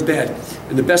 war is bad.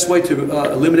 And the best way to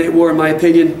eliminate war, in my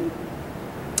opinion,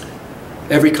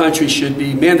 every country should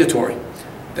be mandatory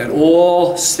that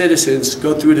all citizens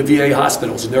go through the VA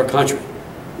hospitals in their country.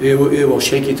 It will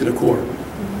shake you to the core.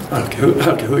 I don't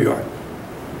care who you are.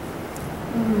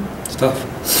 It's tough.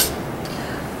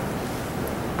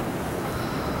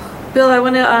 Bill, I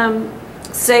want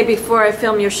to say before I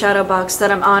film your shadow box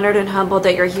that I'm honored and humbled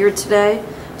that you're here today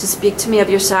to speak to me of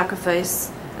your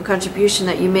sacrifice and contribution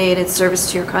that you made in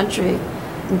service to your country.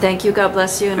 And thank you, God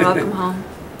bless you, and welcome home.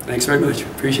 Thanks very much.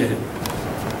 Appreciate it.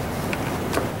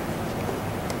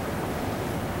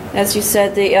 As you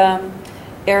said, the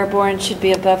airborne should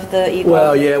be above the eagle.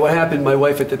 Well, yeah, what happened, my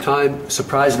wife at the time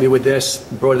surprised me with this,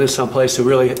 brought this someplace who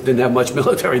really didn't have much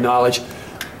military knowledge.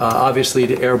 Obviously,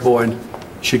 the airborne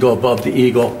should go above the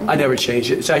eagle. I never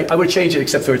changed it. So I would change it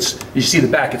except for you see the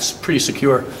back, it's pretty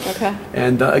secure. Okay.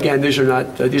 And again, these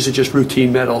are just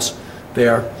routine medals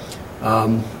there.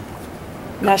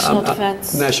 National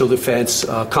Defense. National Defense,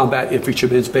 Combat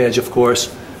Infantryman's Badge, of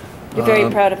course. You're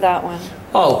very proud of that one.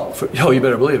 Oh, you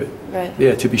better believe it. Right.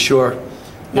 Yeah, to be sure.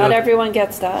 Not everyone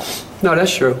gets that. No,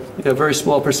 that's true. A very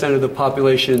small percent of the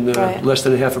population, Right. less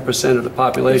than 0.5% of the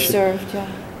population. Served,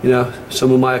 yeah.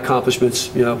 Some of my accomplishments,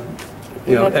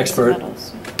 expert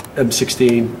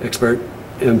M16, expert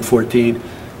M14,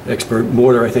 expert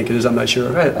mortar, I think it is. I'm not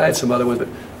sure. I had some other ones, but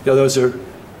those are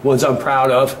ones I'm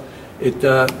proud of.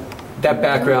 That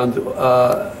background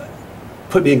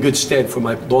put me in good stead for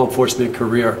my law enforcement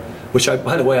career, which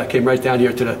by the way, I came right down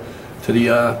here to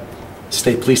the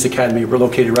State Police Academy. We're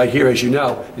located right here, as you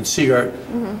know, in Seagirt,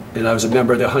 and I was a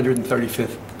member of the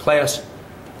 135th class,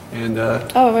 and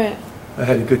oh, right. I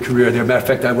had a good career there. Matter of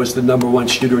fact, I was the #1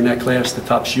 shooter in that class, the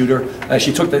top shooter. I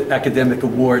actually took the academic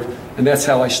award, and that's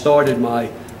how I started my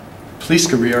police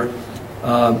career,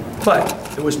 but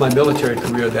it was my military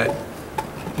career that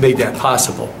made that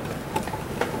possible.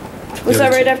 Was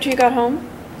that right after you got home?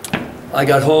 I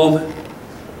got home,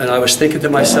 and I was thinking to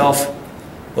myself,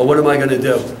 well, what am I going to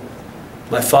do?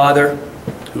 My father,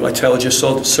 who I told you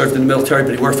served in the military,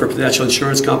 but he worked for a Prudential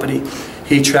Insurance Company.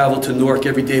 He traveled to Newark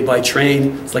every day by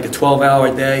train. It's like a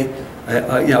 12-hour day.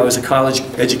 I was a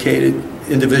college-educated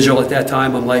individual at that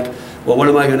time. I'm like, well, what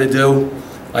am I going to do?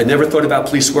 I never thought about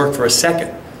police work for a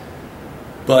second.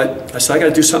 But I said, I got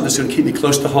to do something that's going to keep me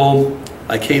close to home.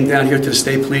 I came down here to the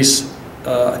State Police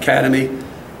Academy.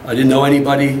 I didn't know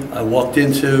anybody. I walked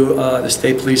into the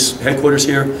State Police headquarters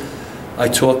here. I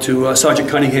talked to Sergeant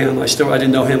Cunningham. I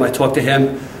didn't know him. I talked to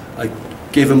him. I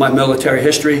gave him my military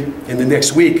history. And the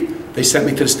next week, they sent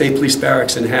me to the State Police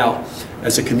Barracks in Howe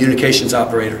as a communications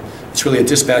operator. It's really a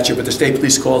dispatcher, but the State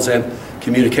Police calls them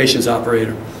communications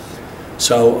operator.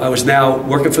 So I was now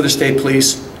working for the State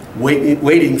Police,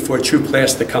 waiting for a troop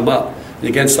class to come up. And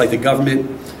again, it's like the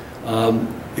government.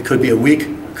 It could be a week,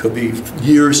 it could be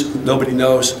years, nobody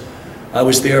knows. I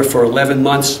was there for 11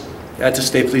 months at the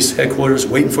State Police headquarters,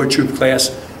 waiting for a troop class.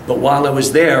 But while I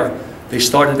was there, they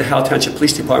started the Howe Township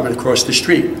Police Department across the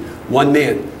street. One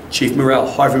man, Chief Morrell,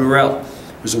 Harvey Morrell.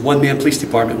 It was a one-man police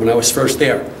department when I was first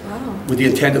there, with the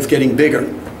intent of getting bigger.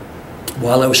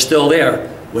 While I was still there,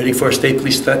 waiting for a State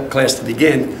Police class to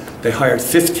begin, they hired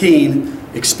 15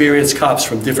 experienced cops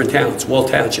from different towns, Wall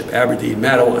Township, Aberdeen,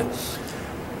 Matawan.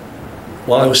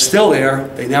 While I was still there,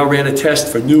 they now ran a test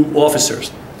for new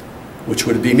officers, which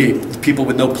would be me, people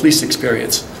with no police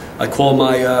experience. I called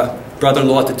my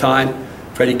brother-in-law at the time,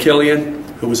 Freddie Killian,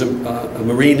 who was a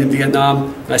Marine in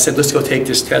Vietnam, and I said, let's go take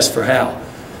this test for Hal.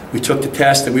 We took the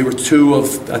test, and we were two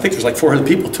of, I think there was like 400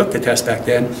 people took the test back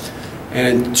then,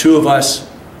 and two of us,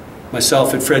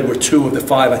 myself and Fred, were 2 of the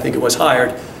 5, I think it was,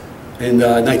 hired in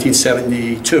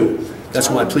 1972. That's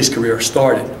when my police career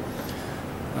started.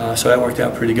 So that worked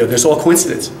out pretty good. There's all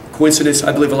coincidence. Coincidence,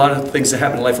 I believe a lot of things that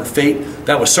happen in life are fate.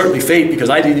 That was certainly fate because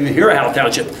I didn't even hear of Howe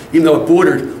Township. Even though it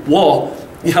bordered Wall,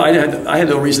 I had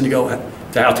no reason to go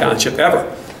to Howe Township ever.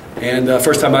 And the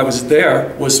first time I was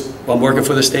there was I'm working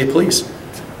for the State Police.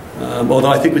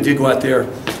 Although I think we did go out there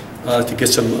to get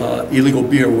some illegal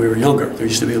beer when we were younger. There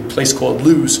used to be a place called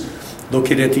Lou's,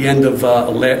 located at the end of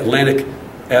Atlantic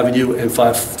Avenue and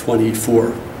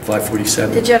 524.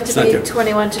 547. Did you have to be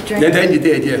 21 to drink? Yeah, then you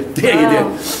did, yeah. Yeah, wow.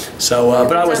 You did. So,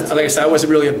 but I was, like I said, I wasn't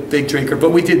really a big drinker,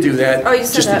 but we did do that. Oh, you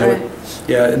said just that, to do right? It.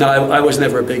 Yeah, no, I was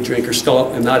never a big drinker,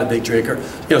 still am not a big drinker.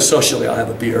 Socially I'll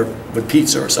have a beer with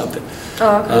pizza or something.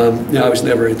 Oh, okay. I was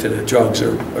never into the drugs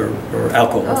or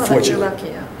alcohol, unfortunately. You're lucky,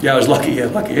 yeah. Yeah, I was lucky,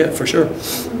 yeah, for sure.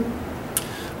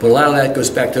 But a lot of that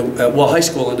goes back to, high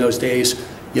school in those days,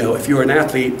 if you were an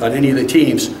athlete on any of the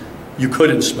teams, you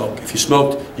couldn't smoke. If you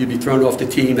smoked, you'd be thrown off the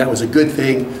team. That was a good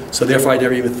thing. So therefore, I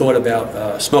never even thought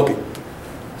about smoking.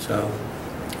 So,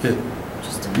 yeah.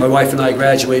 My wife and I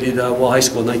graduated Wall High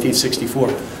School in 1964.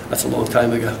 That's a long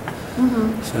time ago.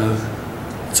 So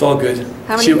it's all good.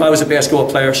 I was a basketball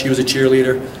player. She was a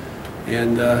cheerleader.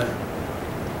 And,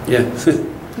 yeah.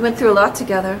 You went through a lot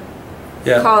together.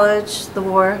 Yeah. College, the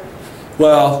war.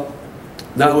 Well,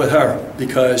 not with her,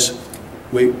 because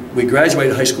we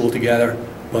graduated high school together.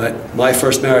 But my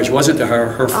first marriage wasn't to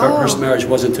her. Her first marriage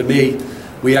wasn't to me.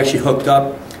 We actually hooked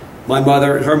up. My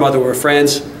mother and her mother were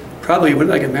friends. Probably when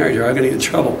I get married to her, I'm going to get in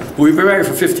trouble. But we've been married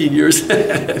for 15 years.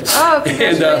 Oh,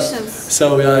 congratulations.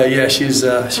 And, yeah, she's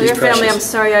your precious. family, I'm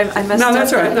sorry I messed up. No,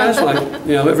 that's all right. No, that's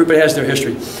fine. Everybody has their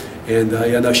history. And,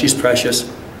 no, she's precious.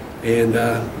 And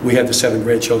we have the 7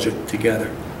 grandchildren together,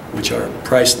 which are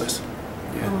priceless.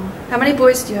 Yeah. How many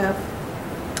boys do you have?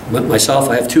 Myself,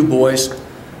 I have 2 boys.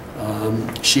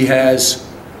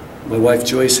 My wife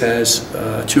Joyce has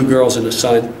 2 girls and a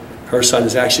son. Her son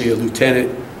is actually a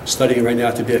lieutenant, studying right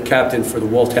now to be a captain for the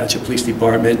Wall Township Police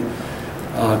Department.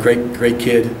 Great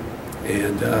kid.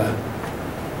 And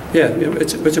yeah,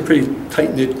 it's a pretty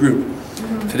tight-knit group.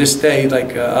 to this day,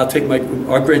 like I'll take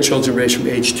our grandchildren range from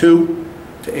age 2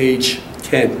 to age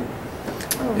 10.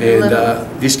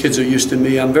 And these kids are used to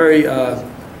me. I'm very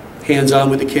hands-on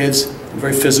with the kids. I'm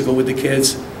very physical with the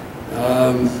kids.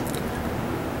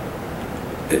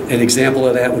 An example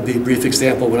of that would be a brief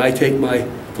example. When I take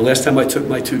the last time I took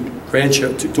my two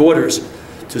daughters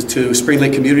to Spring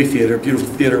Lake Community Theater, a beautiful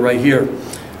theater right here.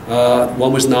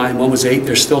 One was 9, one was 8.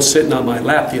 They're still sitting on my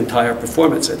lap the entire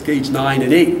performance at age 9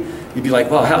 and 8. You'd be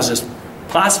like, well, how is this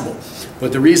possible?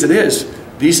 But the reason is,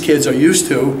 these kids are used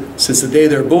to, since the day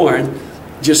they're born,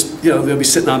 just, they'll be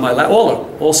sitting on my lap.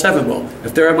 All 7 will.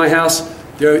 If they're at my house,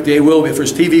 they will. If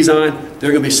there's TV's on,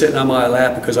 they're going to be sitting on my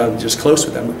lap because I'm just close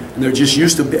with them. And they're just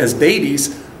used to, as babies,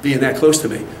 being that close to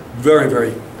me. Very,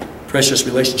 very precious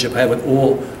relationship I have with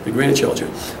all the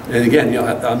grandchildren. And again,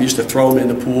 I'm used to throw them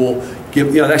in the pool.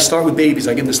 I start with babies.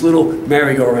 I give them this little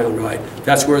merry-go-round ride.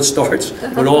 That's where it starts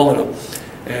with all of them.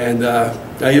 And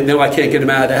now I can't get them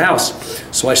out of the house.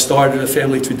 So I started a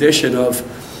family tradition of,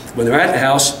 when they're at the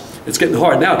house, it's getting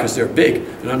hard now because they're big,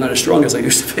 and I'm not as strong as I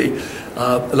used to be.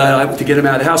 To get them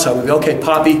out of the house, I would go, okay,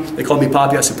 Poppy, they call me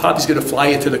Poppy. I said, Poppy's going to fly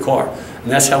into the car. And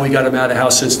that's how we got them out of the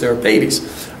house since they're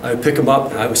babies. I would pick them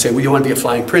up, and I would say, well, you want to be a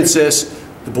flying princess?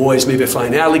 The boys, maybe a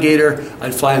flying alligator.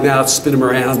 I'd fly them out, spin them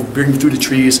around, bring them through the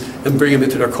trees, and bring them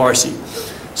into their car seat.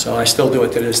 So I still do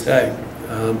it to this day.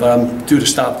 But I'm due to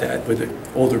stop that with the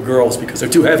older girls because they're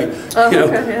too heavy. It's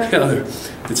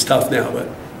tough now. But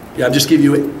yeah, I'm just giving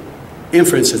you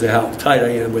inference as to how tight I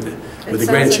am with the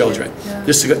grandchildren. Like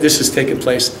This has taken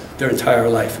place their entire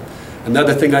life.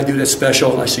 Another thing I do that's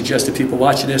special, and I suggest to people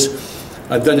watching this,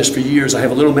 I've done this for years. I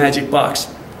have a little magic box.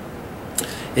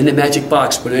 In the magic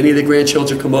box, when any of the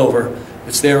grandchildren come over,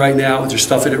 it's there right now. There's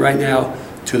stuff in it right now.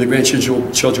 2 of the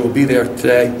grandchildren will be there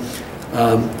today.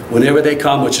 Whenever they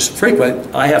come, which is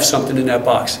frequent, I have something in that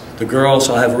box. The girls,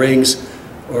 I'll have rings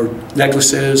or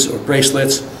necklaces or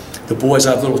bracelets. The boys,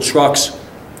 I have little trucks.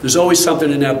 There's always something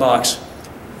in that box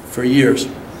for years.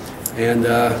 And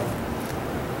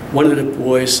one of the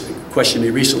boys questioned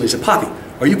me recently. He said, Poppy,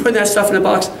 are you putting that stuff in the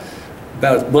box?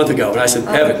 About a month ago. And I said,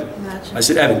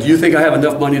 Evan, do you think I have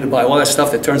enough money to buy all that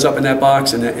stuff that turns up in that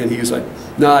box? And he was like,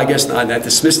 no, I guess not. And I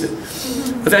dismissed it.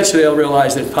 Eventually, they'll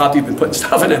realize that Poppy's been putting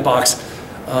stuff in that box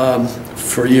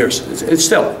for years. It's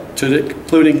still,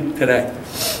 including today.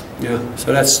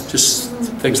 So that's just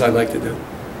things I like to do.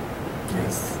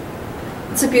 Nice.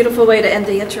 It's a beautiful way to end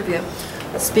the interview.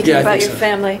 Speaking about your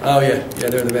family. Oh, yeah. Yeah,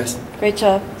 they're the best. Great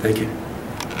job. Thank you.